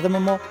مردم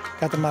ما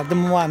که مردم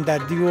ما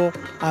همدردی و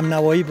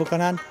همنوایی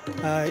بکنن.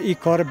 این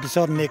کار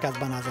بسیار نیک است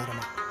به نظر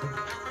من.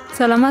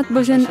 سلامت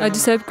باشین حاجی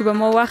صاحب که به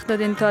ما وقت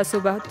دادین تا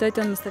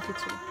صحبتاتون مستفید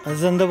شدیم.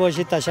 زنده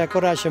باشید.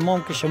 تشکر از شما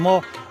که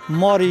شما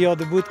ما رو یاد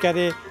بود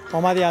کرده،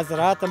 آمدی از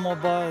زراعت ما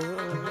با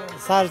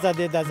سر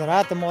زده، در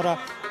زراعت ما را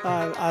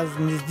از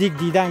نزدیک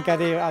دیدن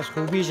کرده، از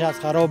خوبیش از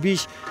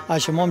خرابیش.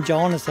 از شما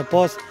جهان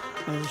سپاس.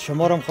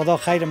 شما رو خدا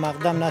خیر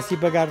مقدم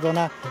نصیب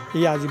بگردانه.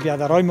 ای از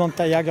بیادرای ما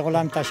یک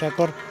عالم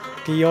تشکر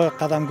که یا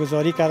قدم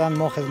گذاری کردن،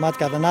 ما خدمت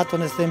کردن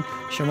نتونستیم.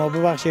 شما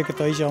ببخشید که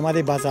تا اینجا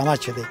آمده با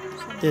زحمت شده.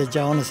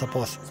 جهان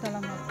سپاس.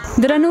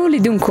 درنو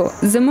لیدونکو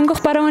زمونږ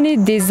خبرونه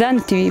د زن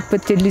ټي وي په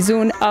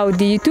تلویزیون او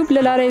د یوټیوب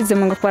له لارې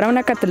زمونږ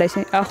خبرونه کتلی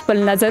شئ او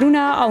خپل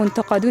نظرونه او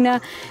انتقادونه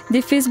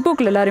د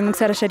فیسبوک له لارې موږ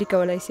سره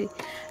شریکولی شئ.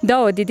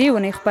 دا و د دې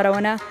اونۍ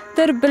خپرونه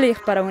تر بلې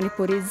خپرونې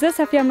پورې زه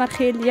صفیه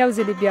مرخیل یو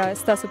ځلې بیا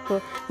ستاسو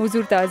په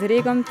حضور ته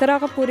حاضرېږم. تر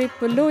هغه پورې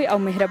په لوی او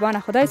مهربانه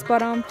خدای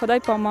سپارم. خدای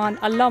پامان.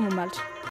 الله مو مل شه.